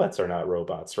finding robots are not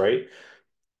robots, right?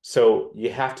 So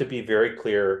you have to be very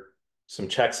clear, some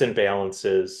checks and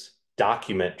balances,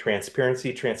 document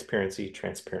transparency, transparency,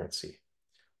 transparency.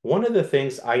 One of the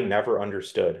things I never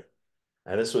understood,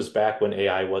 and this was back when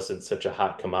AI wasn't such a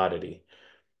hot commodity,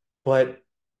 but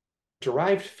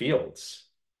derived fields,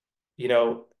 you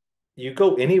know, you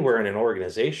go anywhere in an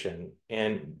organization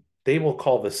and they will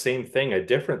call the same thing a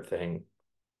different thing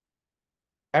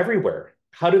everywhere.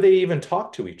 How do they even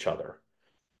talk to each other?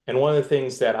 And one of the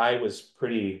things that I was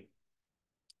pretty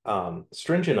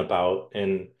stringent about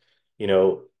in, you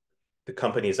know, the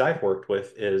companies I've worked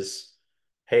with is,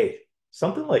 hey,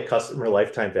 something like customer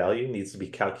lifetime value needs to be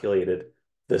calculated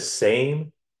the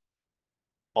same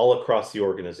all across the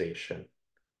organization.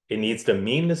 It needs to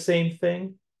mean the same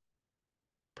thing.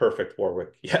 Perfect,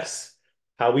 Warwick. Yes.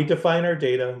 How we define our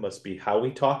data must be how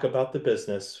we talk about the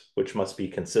business, which must be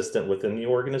consistent within the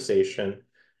organization.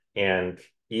 And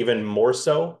even more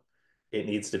so, it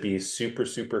needs to be super,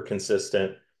 super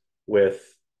consistent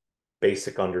with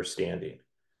basic understanding.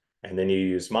 And then you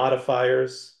use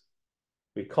modifiers.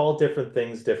 We call different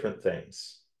things different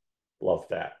things. Love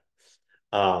that.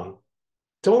 Um,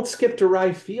 don't skip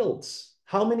derived fields.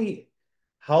 How many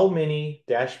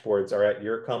dashboards are at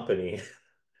your company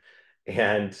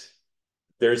and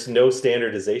there's no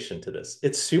standardization to this?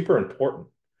 It's super important.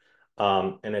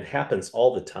 And it happens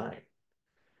all the time.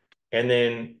 And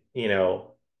then,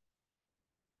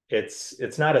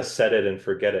 it's not a set it and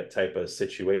forget it type of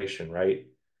situation, right?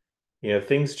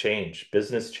 Things change,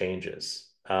 business changes.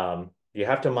 You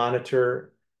have to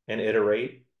monitor and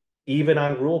iterate, even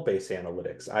on rule-based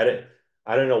analytics.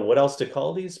 I don't know what else to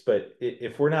call these, but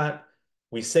if we're not,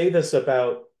 we say this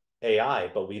about AI,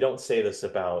 but we don't say this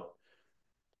about,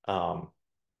 um,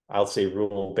 I'll say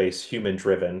rule-based,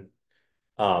 human-driven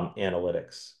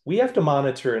analytics. We have to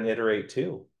monitor and iterate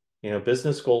too.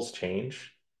 Business goals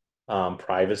change,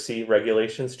 privacy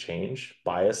regulations change,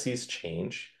 biases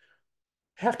change.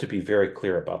 Have to be very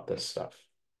clear about this stuff.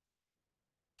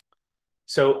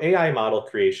 So AI model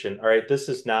creation, all right, this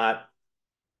is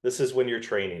when you're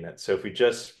training it. So if we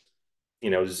just,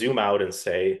 zoom out and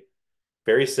say,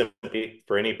 very simply,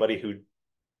 for anybody who,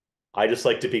 I just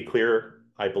like to be clear,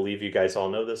 I believe you guys all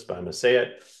know this, but I'm going to say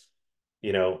it.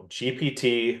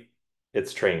 GPT,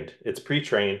 it's trained, it's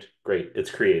pre-trained, great, it's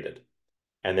created.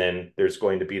 And then there's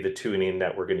going to be the tuning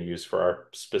that we're going to use for our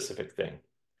specific thing.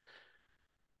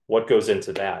 What goes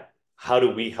into that? How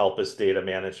do we help as data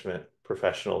management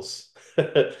professionals?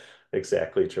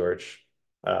 Exactly, George.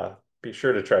 Be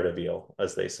sure to try to veal,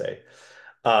 as they say.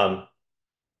 Um,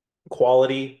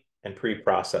 quality and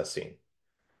pre-processing.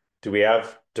 Do we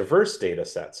have diverse data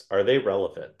sets? Are they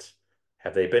relevant?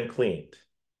 Have they been cleaned?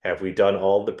 Have we done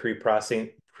all the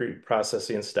pre-processing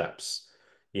steps?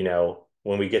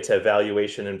 When we get to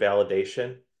evaluation and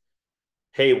validation,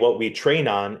 hey, what we train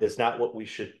on is not what we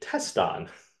should test on.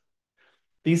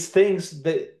 These things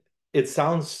that it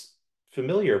sounds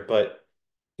familiar, but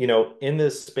in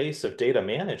this space of data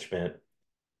management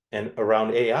and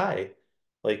around AI,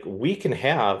 like we can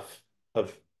have a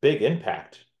big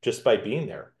impact just by being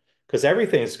there because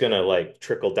everything's going to like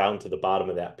trickle down to the bottom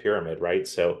of that pyramid, right?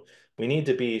 So we need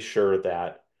to be sure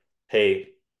that, hey,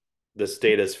 this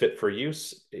data is fit for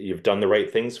use, you've done the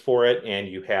right things for it, and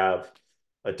you have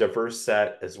a diverse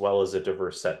set as well as a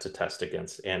diverse set to test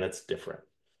against, and it's different.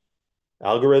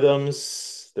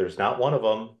 Algorithms, there's not one of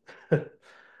them.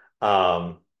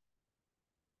 Um,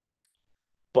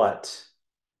 but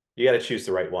you got to choose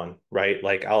the right one, right?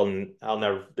 Like I'll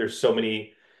never, there's so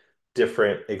many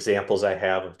different examples I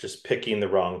have of just picking the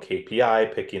wrong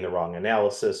KPI, picking the wrong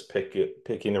analysis,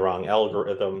 picking the wrong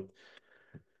algorithm.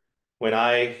 When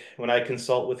I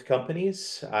consult with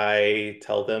companies, I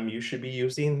tell them you should be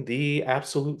using the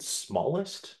absolute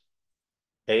smallest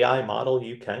AI model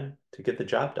you can to get the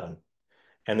job done.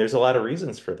 And there's a lot of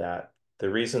reasons for that. The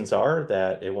reasons are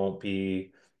that it won't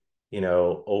be,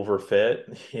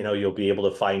 overfit. You'll be able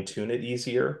to fine tune it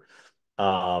easier.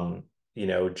 Um,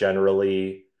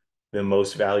 Generally, the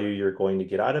most value you're going to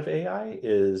get out of AI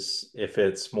is if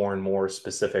it's more and more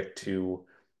specific to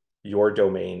your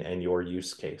domain and your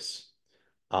use case,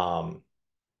 um,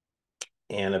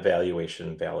 and evaluation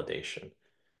and validation.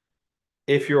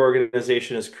 If your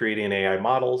organization is creating AI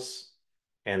models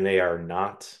and they are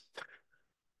not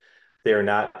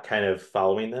kind of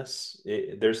following this,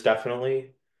 there's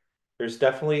definitely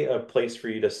a place for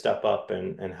you to step up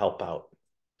and help out.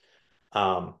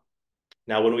 Um,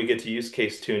 Now, when we get to use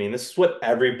case tuning, this is what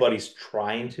everybody's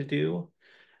trying to do.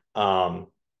 Um,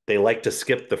 they like to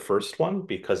skip the first one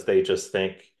because they just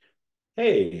think,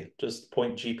 hey, just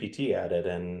point GPT at it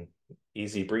and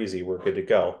easy breezy, we're good to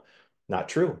go. Not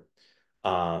true.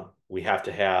 We have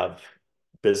to have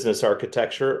business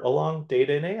architecture along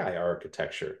data and AI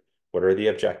architecture. What are the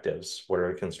objectives? What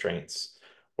are the constraints?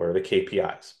 What are the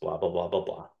KPIs? Blah, blah, blah, blah,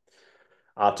 blah.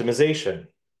 Optimization,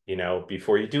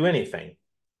 before you do anything.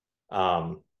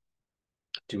 Um,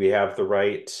 do we have the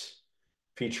right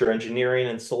feature engineering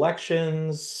and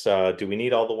selections? Do we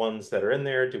need all the ones that are in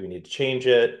there? Do we need to change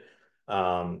it?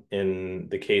 In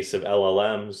the case of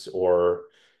LLMs or,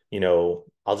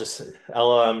 I'll just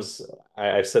LLMs,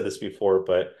 I've said this before,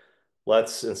 but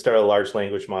let's, instead of large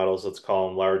language models, let's call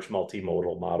them large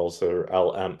multimodal models or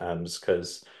LMMs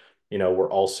because, we're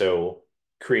also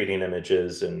creating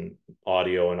images and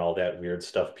audio and all that weird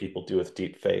stuff people do with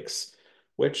deep fakes,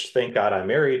 which thank God I'm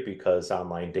married because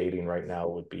online dating right now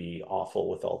would be awful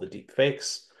with all the deep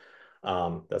fakes.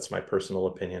 That's my personal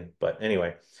opinion. But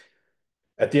anyway,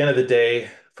 at the end of the day,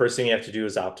 first thing you have to do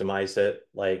is optimize it.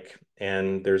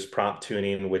 And there's prompt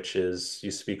tuning, which is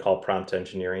used to be called prompt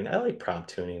engineering. I like prompt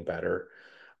tuning better.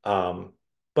 Um,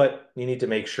 but you need to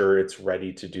make sure it's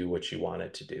ready to do what you want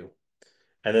it to do.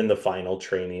 And then the final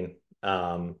training,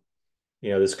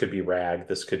 this could be RAG,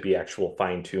 this could be actual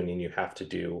fine tuning you have to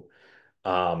do.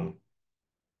 Um,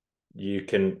 you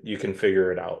can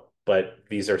figure it out. But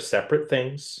these are separate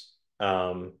things.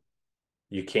 Um,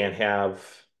 you can't have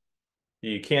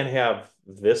you can't have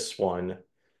this one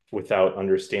without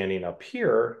understanding up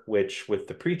here, which with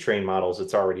the pre-trained models,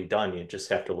 it's already done. You just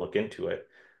have to look into it.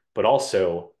 But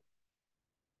also,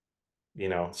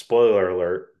 spoiler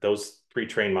alert, those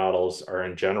pre-trained models are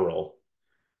in general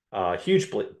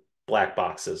huge black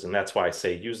boxes, and that's why I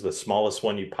say use the smallest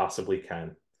one you possibly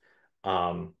can.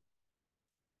 Um,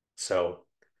 so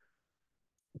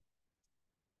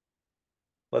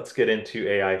let's get into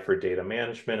AI for data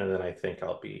management, and then I think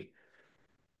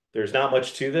there's not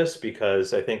much to this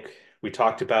because I think we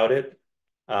talked about it.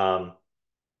 Um,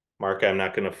 Mark, I'm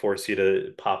not going to force you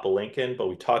to pop a link in, but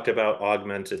we talked about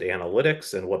augmented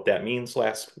analytics and what that means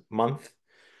last month.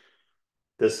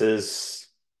 This is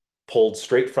pulled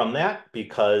straight from that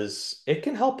because it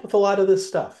can help with a lot of this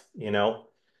stuff.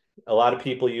 A lot of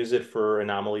people use it for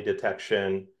anomaly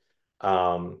detection,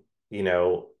 um, you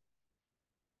know,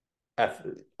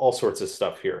 all sorts of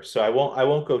stuff here. So I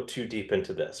won't go too deep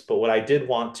into this, but what I did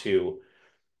want to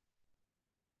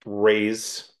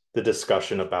raise the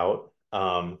discussion about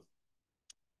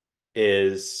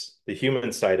is the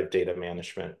human side of data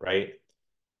management, right?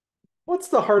 What's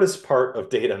the hardest part of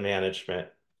data management?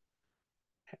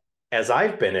 As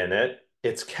I've been in it,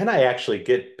 it's can I actually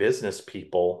get business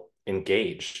people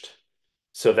engaged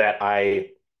so that I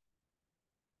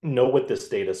know what this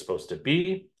data is supposed to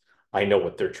be? I know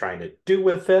what they're trying to do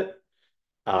with it.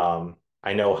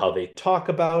 I know how they talk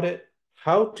about it.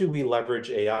 How do we leverage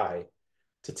AI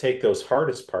to take those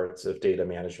hardest parts of data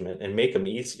management and make them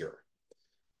easier?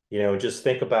 Just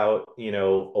think about,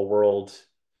 a world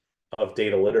of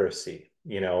data literacy,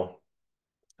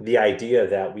 the idea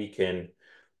that we can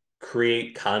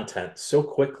create content so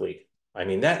quickly. I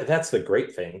mean, that's the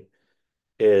great thing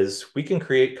is we can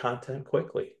create content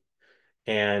quickly.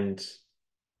 And,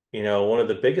 one of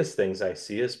the biggest things I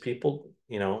see is people,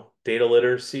 data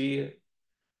literacy,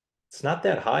 it's not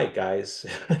that high, guys.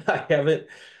 I haven't,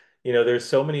 there's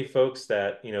so many folks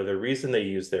that, the reason they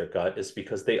use their gut is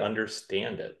because they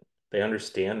understand it. They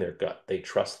understand their gut. They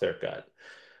trust their gut.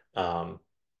 Um,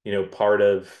 part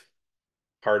of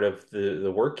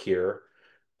the work here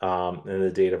in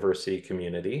the Dataversity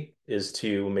community is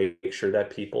to make sure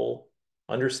that people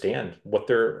understand what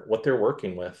they're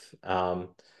working with. And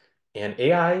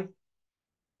AI,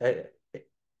 it,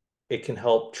 it can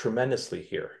help tremendously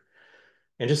here.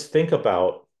 And just think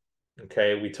about,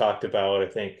 okay, we talked about, I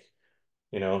think,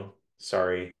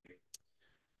 sorry,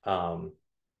 um,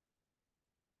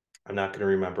 I'm not going to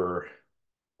remember.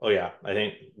 Oh yeah, I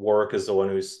think Warwick is the one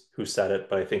who said it,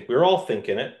 but I think we were all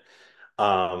thinking it.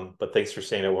 But thanks for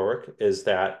saying it, Warwick, is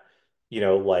that,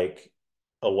 like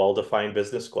a well-defined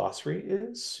business glossary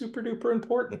is super duper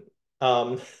important.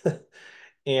 Um,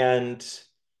 and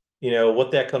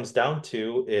what that comes down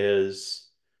to is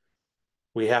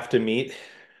we have to meet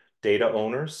data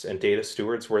owners and data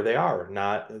stewards where they are.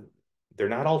 They're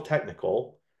not all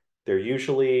technical. They're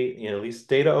usually, at least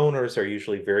data owners are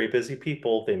usually very busy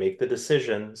people. They make the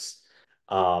decisions.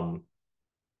 Um,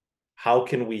 how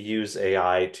can we use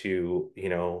AI to,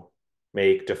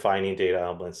 make defining data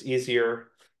elements easier?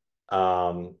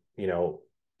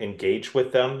 Engage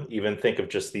with them. Even think of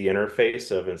just the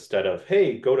interface of, instead of,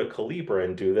 hey, go to Calibra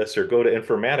and do this, or go to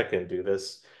Informatica and do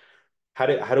this. How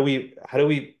do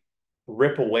we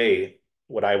rip away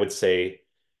what I would say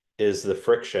is the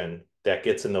friction that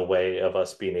gets in the way of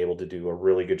us being able to do a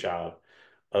really good job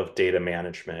of data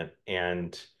management?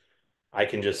 And I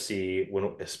can just see,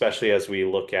 when, especially as we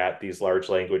look at these large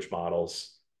language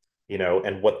models,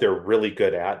 and what they're really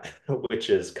good at, which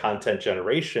is content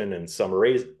generation and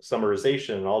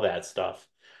summarization and all that stuff,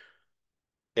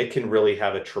 it can really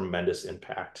have a tremendous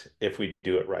impact if we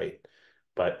do it right.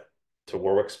 But to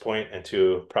Warwick's point, and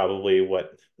to probably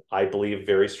what I believe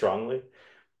very strongly,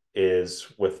 is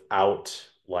without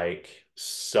like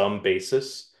some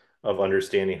basis of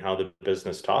understanding how the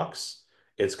business talks,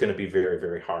 it's going to be very,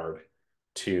 very hard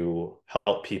to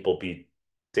help people be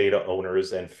data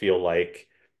owners and feel like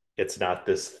it's not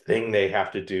this thing they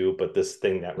have to do, but this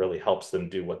thing that really helps them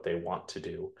do what they want to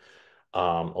do,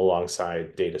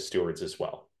 alongside data stewards as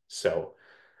well. So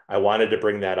I wanted to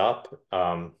bring that up.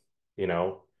 You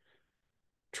know,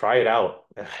 Try it out.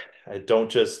 Don't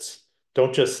just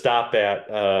stop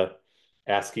at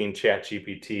asking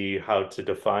ChatGPT how to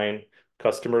define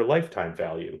customer lifetime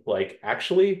value. Like,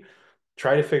 actually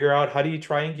try to figure out, how do you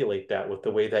triangulate that with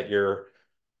the way that your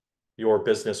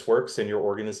business works and your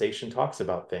organization talks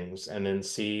about things, and then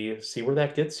see where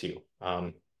that gets you.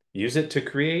 Use it to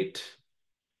create,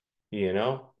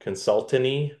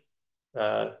 consulting-y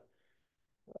uh,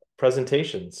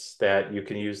 presentations that you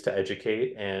can use to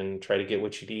educate and try to get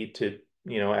what you need to,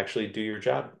 actually do your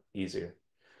job easier.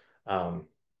 Um,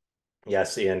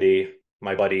 yes, Andy,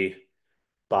 my buddy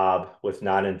Bob, with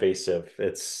non-invasive,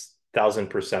 it's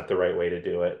 1,000% the right way to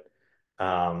do it.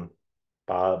 Um,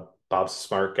 Bob's a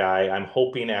smart guy. I'm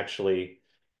hoping, actually,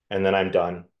 and then I'm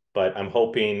done, but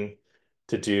Bob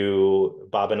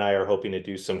and I are hoping to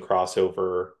do some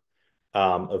crossover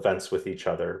events with each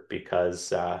other,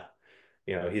 because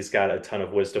he's got a ton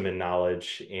of wisdom and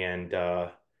knowledge, and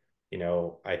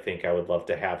I think I would love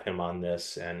to have him on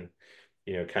this, and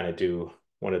kind of do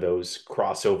one of those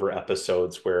crossover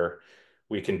episodes where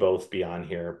we can both be on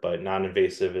here. But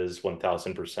non-invasive is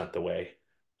 1,000% the way.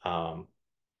 Um,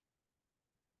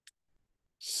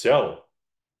 so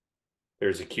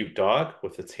there's a cute dog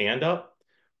with its hand up.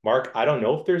 Mark, I don't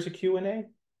know if there's a Q&A.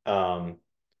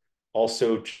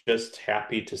 Also, just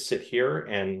happy to sit here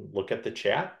and look at the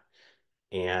chat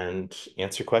and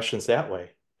answer questions that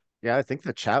way. Yeah, I think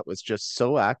the chat was just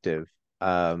so active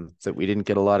that we didn't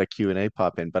get a lot of Q&A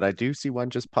pop in, but I do see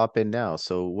one just pop in now.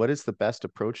 So, what is the best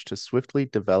approach to swiftly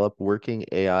develop working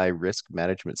AI risk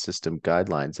management system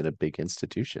guidelines in a big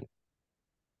institution?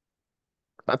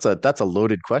 That's a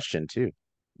loaded question too.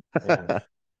 Man,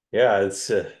 yeah, that's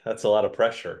a lot of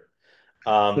pressure.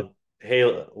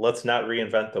 Hey, let's not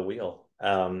reinvent the wheel.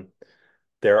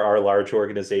 There are large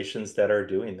organizations that are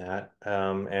doing that,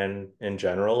 and in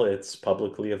general, it's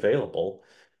publicly available.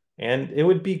 And it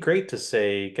would be great to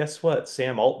say, guess what?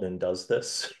 Sam Altman does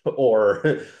this,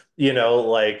 or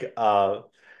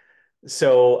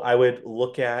so I would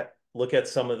look at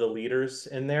some of the leaders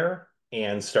in there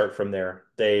and start from there.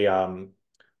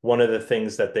 One of the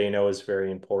things that they know is very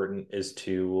important is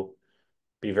to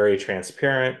be very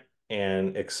transparent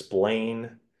and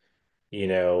explain,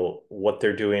 what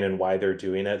they're doing and why they're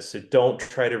doing it. So don't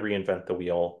try to reinvent the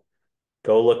wheel.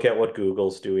 Go look at what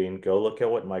Google's doing. Go look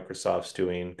at what Microsoft's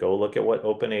doing. Go look at what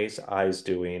OpenAI's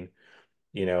doing.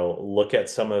 Look at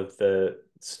some of the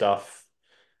stuff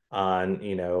on,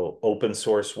 open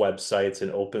source websites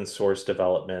and open source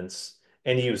developments,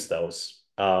 and use those.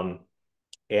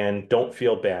 And don't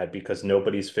feel bad because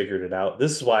nobody's figured it out.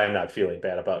 This is why I'm not feeling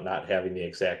bad about not having the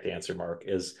exact answer, Mark,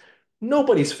 is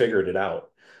Nobody's figured it out,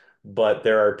 but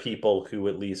there are people who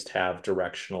at least have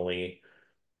directionally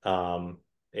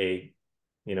a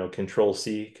control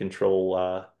C,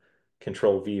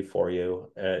 control V for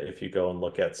you if you go and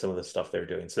look at some of the stuff they're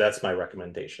doing. So that's my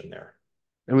recommendation there.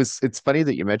 It's funny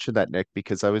that you mentioned that, Nick,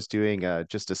 because I was doing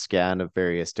just a scan of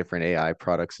various different AI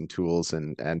products and tools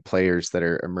and players that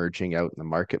are emerging out in the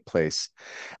marketplace.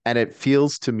 And it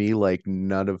feels to me like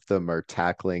none of them are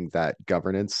tackling that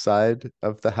governance side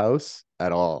of the house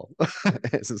at all.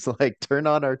 It's just like turn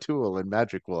on our tool and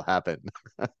magic will happen.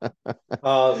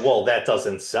 Well, that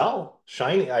doesn't sell.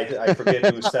 I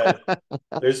forget who said,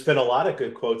 there's been a lot of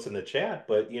good quotes in the chat,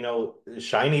 but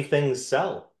shiny things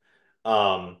sell.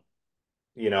 Um,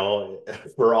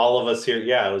 for all of us here,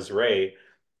 yeah, it was Ray.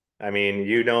 I mean,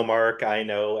 Mark, I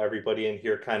know everybody in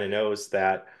here kind of knows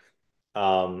that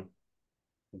um,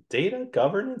 data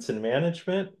governance and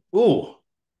management. Ooh,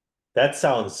 that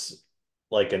sounds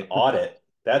like an audit.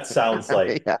 That sounds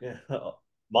like Yeah,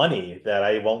 money that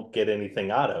I won't get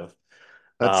anything out of.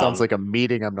 that sounds Um, like a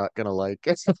meeting I'm not gonna like.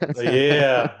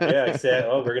 yeah, yeah,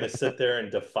 exactly. Oh, we're gonna sit there and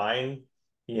define,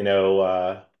 you know,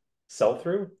 uh, sell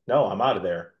through? No, I'm out of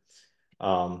there.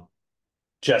 Um,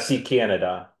 Jesse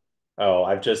Canada. Oh,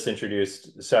 I've just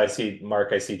introduced. So I see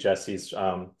Mark. I see Jesse's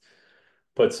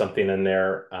put something in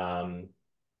there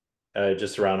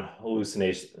just around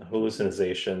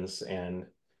hallucinations, and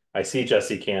I see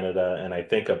Jesse Canada, and I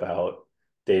think about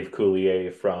Dave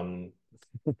Coulier from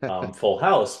Full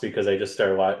House because I just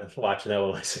started watching that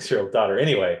with my 6-year-old daughter.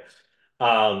 Anyway,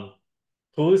 um,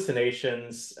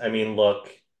 hallucinations. I mean, look,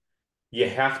 you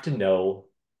have to know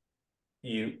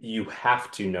you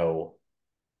have to know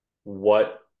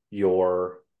what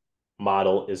your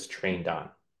model is trained on.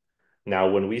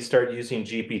 Now, when we start using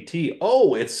GPT,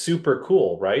 oh, it's super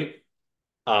cool, right?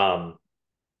 Um,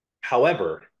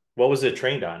 However, what was it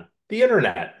trained on? The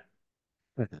internet,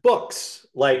 books.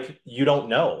 Like you don't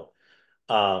know.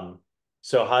 Um,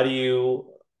 so how do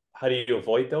you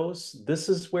avoid those? This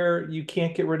is where you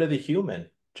can't get rid of the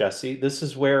human, Jesse. This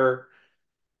is where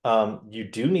you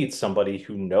do need somebody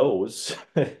who knows.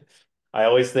 I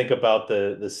always think about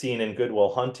the scene in Good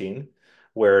Will Hunting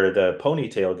where the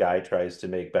ponytail guy tries to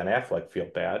make Ben Affleck feel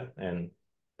bad, and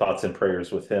thoughts and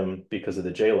prayers with him because of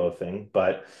the J-Lo thing.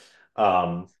 But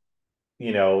um,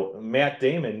 Matt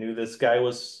Damon knew this guy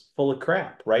was full of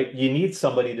crap, right? You need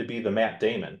somebody to be the Matt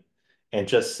Damon and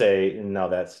just say, no,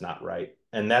 that's not right.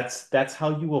 And that's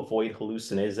how you avoid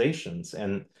hallucinations.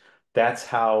 And that's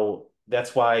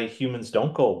why humans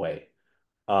don't go away.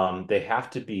 They have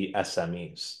to be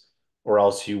SMEs, or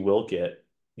else you will get,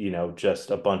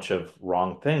 just a bunch of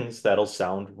wrong things that'll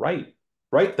sound right.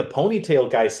 Right? The ponytail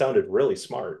guy sounded really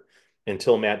smart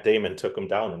until Matt Damon took him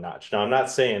down a notch. Now, I'm not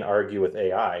saying argue with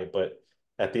AI, but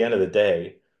at the end of the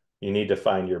day, you need to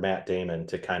find your Matt Damon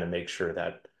to kind of make sure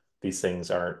that these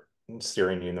things aren't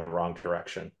steering you in the wrong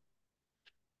direction.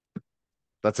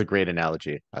 That's a great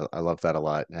analogy. I love that a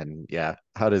lot. And yeah,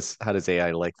 how does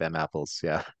AI like them apples?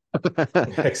 Yeah.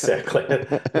 Exactly.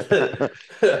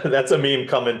 That's a meme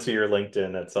coming to your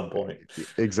LinkedIn at some point.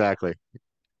 Exactly.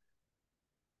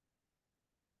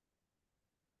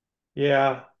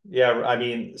 Yeah, yeah. I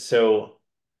mean, so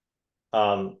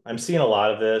I'm seeing a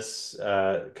lot of this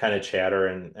kind of chatter,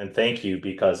 and thank you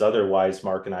because otherwise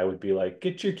Mark and I would be like,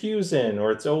 get your cues in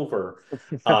or it's over.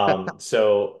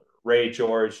 So Ray,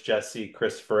 George, Jesse,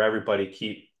 Christopher,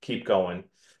 everybody keep going.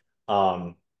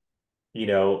 Um,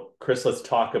 Chris, let's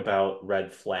talk about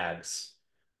red flags.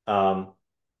 Um,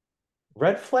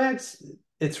 red flags,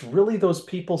 it's really those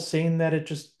people saying that it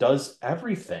just does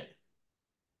everything,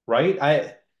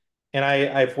 right?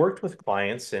 I've worked with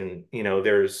clients and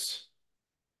there's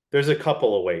a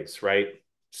couple of ways, right?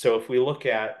 So if we look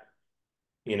at,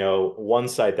 one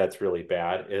side that's really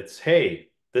bad, it's, hey,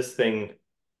 this thing,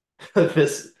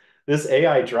 this this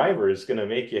AI driver is going to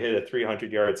make you hit a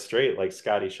 300 yard straight like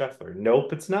Scotty Scheffler.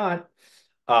 Nope, it's not.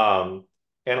 Um,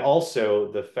 and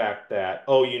also the fact that,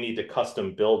 oh, you need to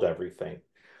custom build everything.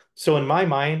 So in my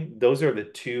mind, those are the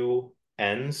two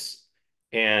ends.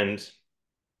 And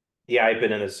yeah, I've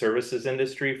been in the services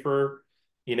industry for,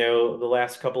 the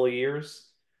last couple of years,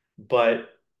 but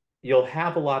you'll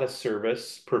have a lot of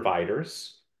service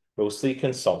providers, mostly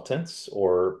consultants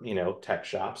or, tech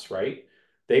shops, right?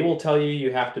 They will tell you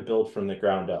you have to build from the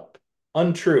ground up.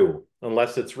 Untrue,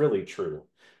 unless it's really true.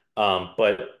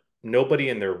 But nobody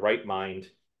in their right mind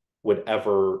would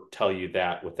ever tell you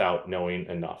that without knowing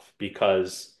enough,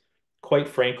 because quite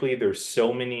frankly, there's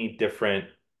so many different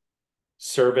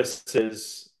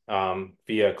services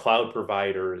via cloud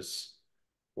providers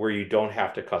where you don't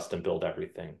have to custom build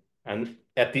everything. And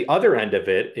at the other end of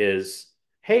it is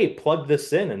hey, plug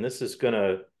this in and this is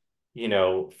gonna,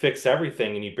 fix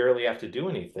everything and you barely have to do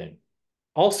anything.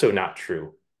 Also not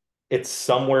true. It's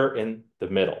somewhere in the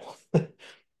middle.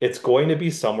 It's going to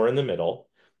be somewhere in the middle,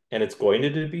 and it's going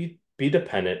to be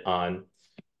dependent on,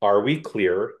 are we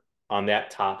clear on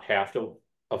that top half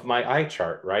of my eye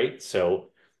chart, right? So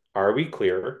are we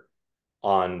clear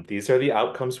on these are the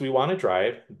outcomes we want to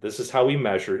drive? This is how we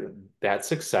measure that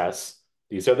success.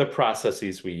 These are the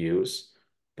processes we use.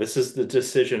 This is the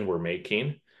decision we're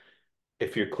making.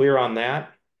 If you're clear on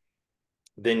that,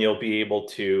 then you'll be able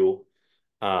to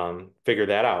figure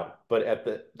that out. But at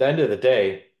the end of the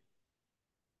day,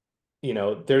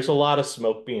 there's a lot of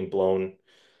smoke being blown,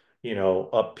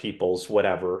 up people's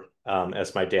whatever,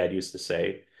 as my dad used to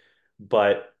say.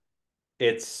 But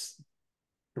it's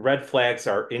red flags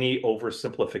are any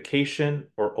oversimplification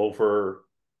or over,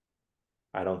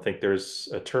 I don't think there's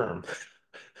a term,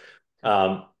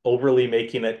 overly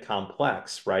making it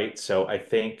complex, right? So I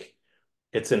think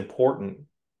it's important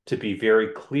to be very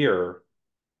clear.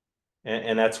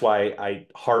 And that's why I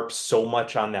harp so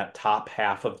much on that top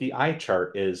half of the eye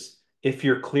chart is if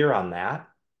you're clear on that,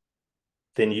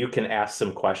 then you can ask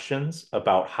some questions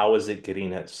about how is it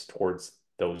getting us towards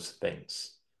those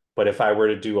things. But if I were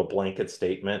to do a blanket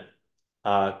statement,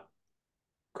 uh,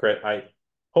 Chris,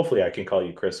 hopefully I can call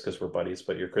you Chris because we're buddies,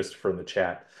 but you're Christopher in the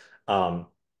chat. Um,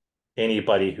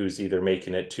 Anybody who's either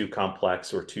making it too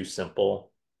complex or too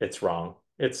simple, it's wrong.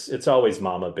 It's always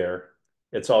mama bear.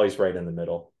 It's always right in the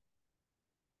middle.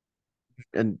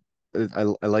 And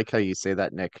I like how you say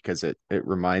that, Nick, because it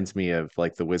reminds me of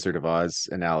like the Wizard of Oz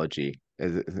analogy.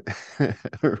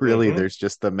 Really, Hmm. there's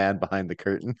just the man behind the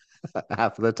curtain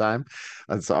half of the time.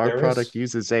 And so our There product is.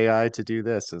 uses AI to do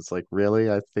this. It's like, really?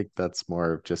 I think that's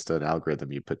more of just an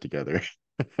algorithm you put together.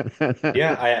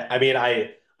 Yeah, I mean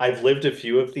I've lived a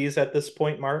few of these at this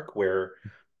point, Mark, where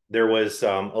there was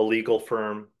a legal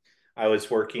firm I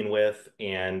was working with,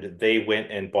 and they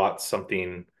went and bought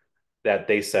something that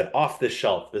they said off the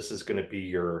shelf. This is going to be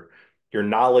your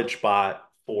knowledge bot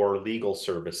for legal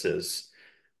services.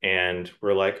 And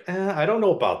we're like, I don't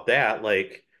know about that.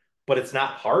 Like, but it's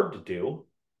not hard to do.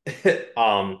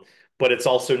 Um, but it's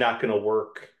also not going to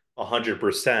work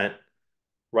 100%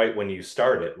 right when you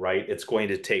start it, right? It's going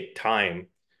to take time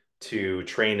to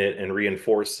train it and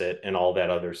reinforce it and all that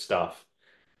other stuff.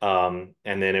 And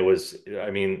then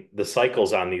I mean, the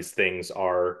cycles on these things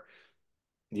are,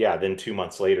 yeah, then 2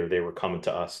 months later, they were coming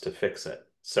to us to fix it.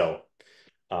 So,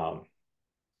 um,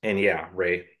 and yeah,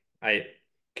 Ray, I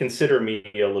consider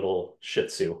me a little Shih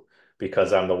Tzu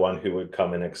because I'm the one who would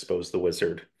come and expose the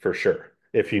wizard for sure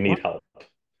if you We're need help.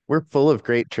 we're full of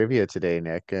great trivia today,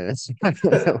 Nick.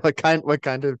 What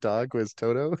kind of dog was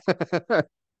Toto?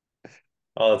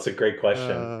 Oh, that's a great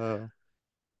question. Uh,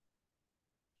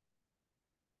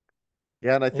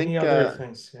 yeah, and I Any think other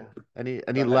things? Yeah, any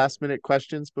go ahead. last minute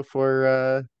questions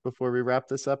before we wrap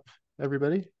this up,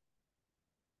 everybody?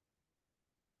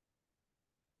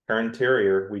 Karen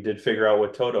Terrier, we did figure out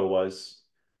what Toto was.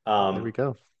 There we Um,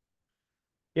 go.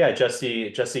 yeah,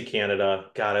 Jesse Canada.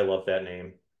 God, I love that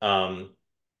name.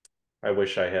 I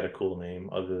wish I had a cool name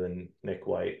other than Nick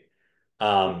White.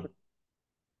 Um,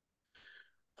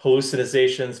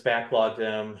 Hallucinations, backlog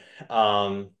them.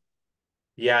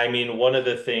 Yeah, I mean, one of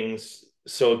the things,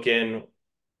 so again,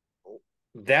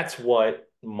 that's what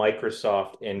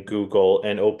Microsoft and Google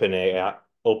and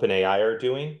OpenAI are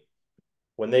doing.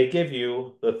 When they give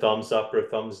you the thumbs up or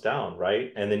thumbs down,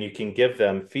 right? And then you can give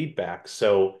them feedback.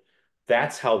 So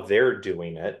that's how they're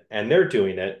doing it, and they're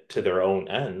doing it to their own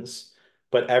ends.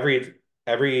 But every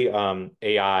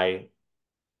AI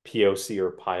POC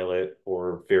or pilot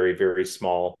or very, very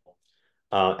small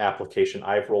application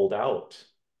I've rolled out,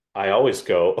 I always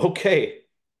go, okay,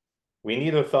 we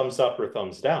need a thumbs up or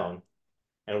thumbs down.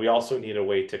 And we also need a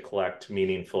way to collect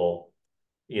meaningful,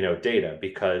 data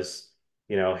because,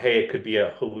 hey, it could be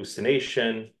a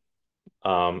hallucination.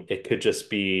 It could just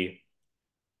be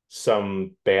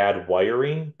some bad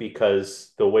wiring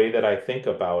because the way that I think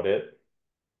about it,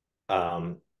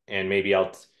 um, and maybe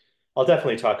I'll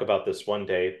definitely talk about this one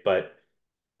day, but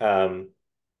um,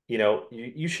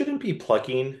 you shouldn't be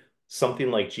plugging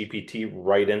something like GPT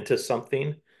right into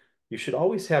something. You should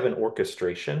always have an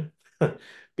orchestration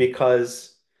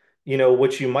because,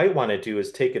 what you might want to do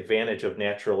is take advantage of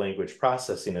natural language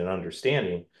processing and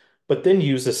understanding, but then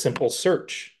use a simple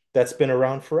search that's been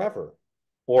around forever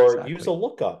or use a Exactly.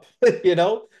 lookup, you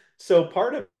know? So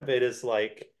part of it is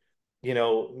like,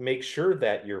 make sure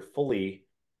that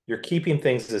you're keeping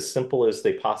things as simple as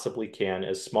they possibly can,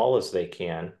 as small as they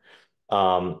can,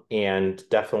 and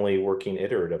definitely working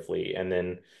iteratively. And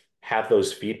then have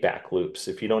those feedback loops.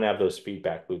 If you don't have those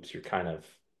feedback loops, you're kind of,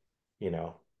 you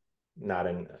know, not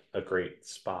in a great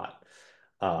spot.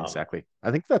 Um, Exactly.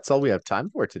 I think that's all we have time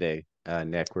for today,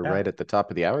 Nick. We're yeah, right at the top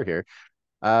of the hour here.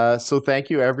 So thank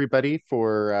you everybody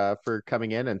for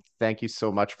coming in, and thank you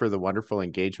so much for the wonderful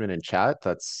engagement and chat.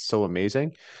 That's so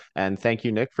amazing. And thank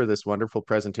you, Nick, for this wonderful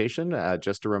presentation.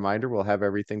 Just a reminder, we'll have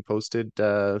everything posted,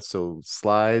 so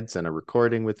slides and a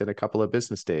recording within a couple of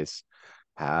business days.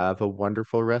 Have a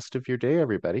wonderful rest of your day,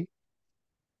 everybody.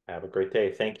 have a great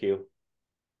day. Thank you.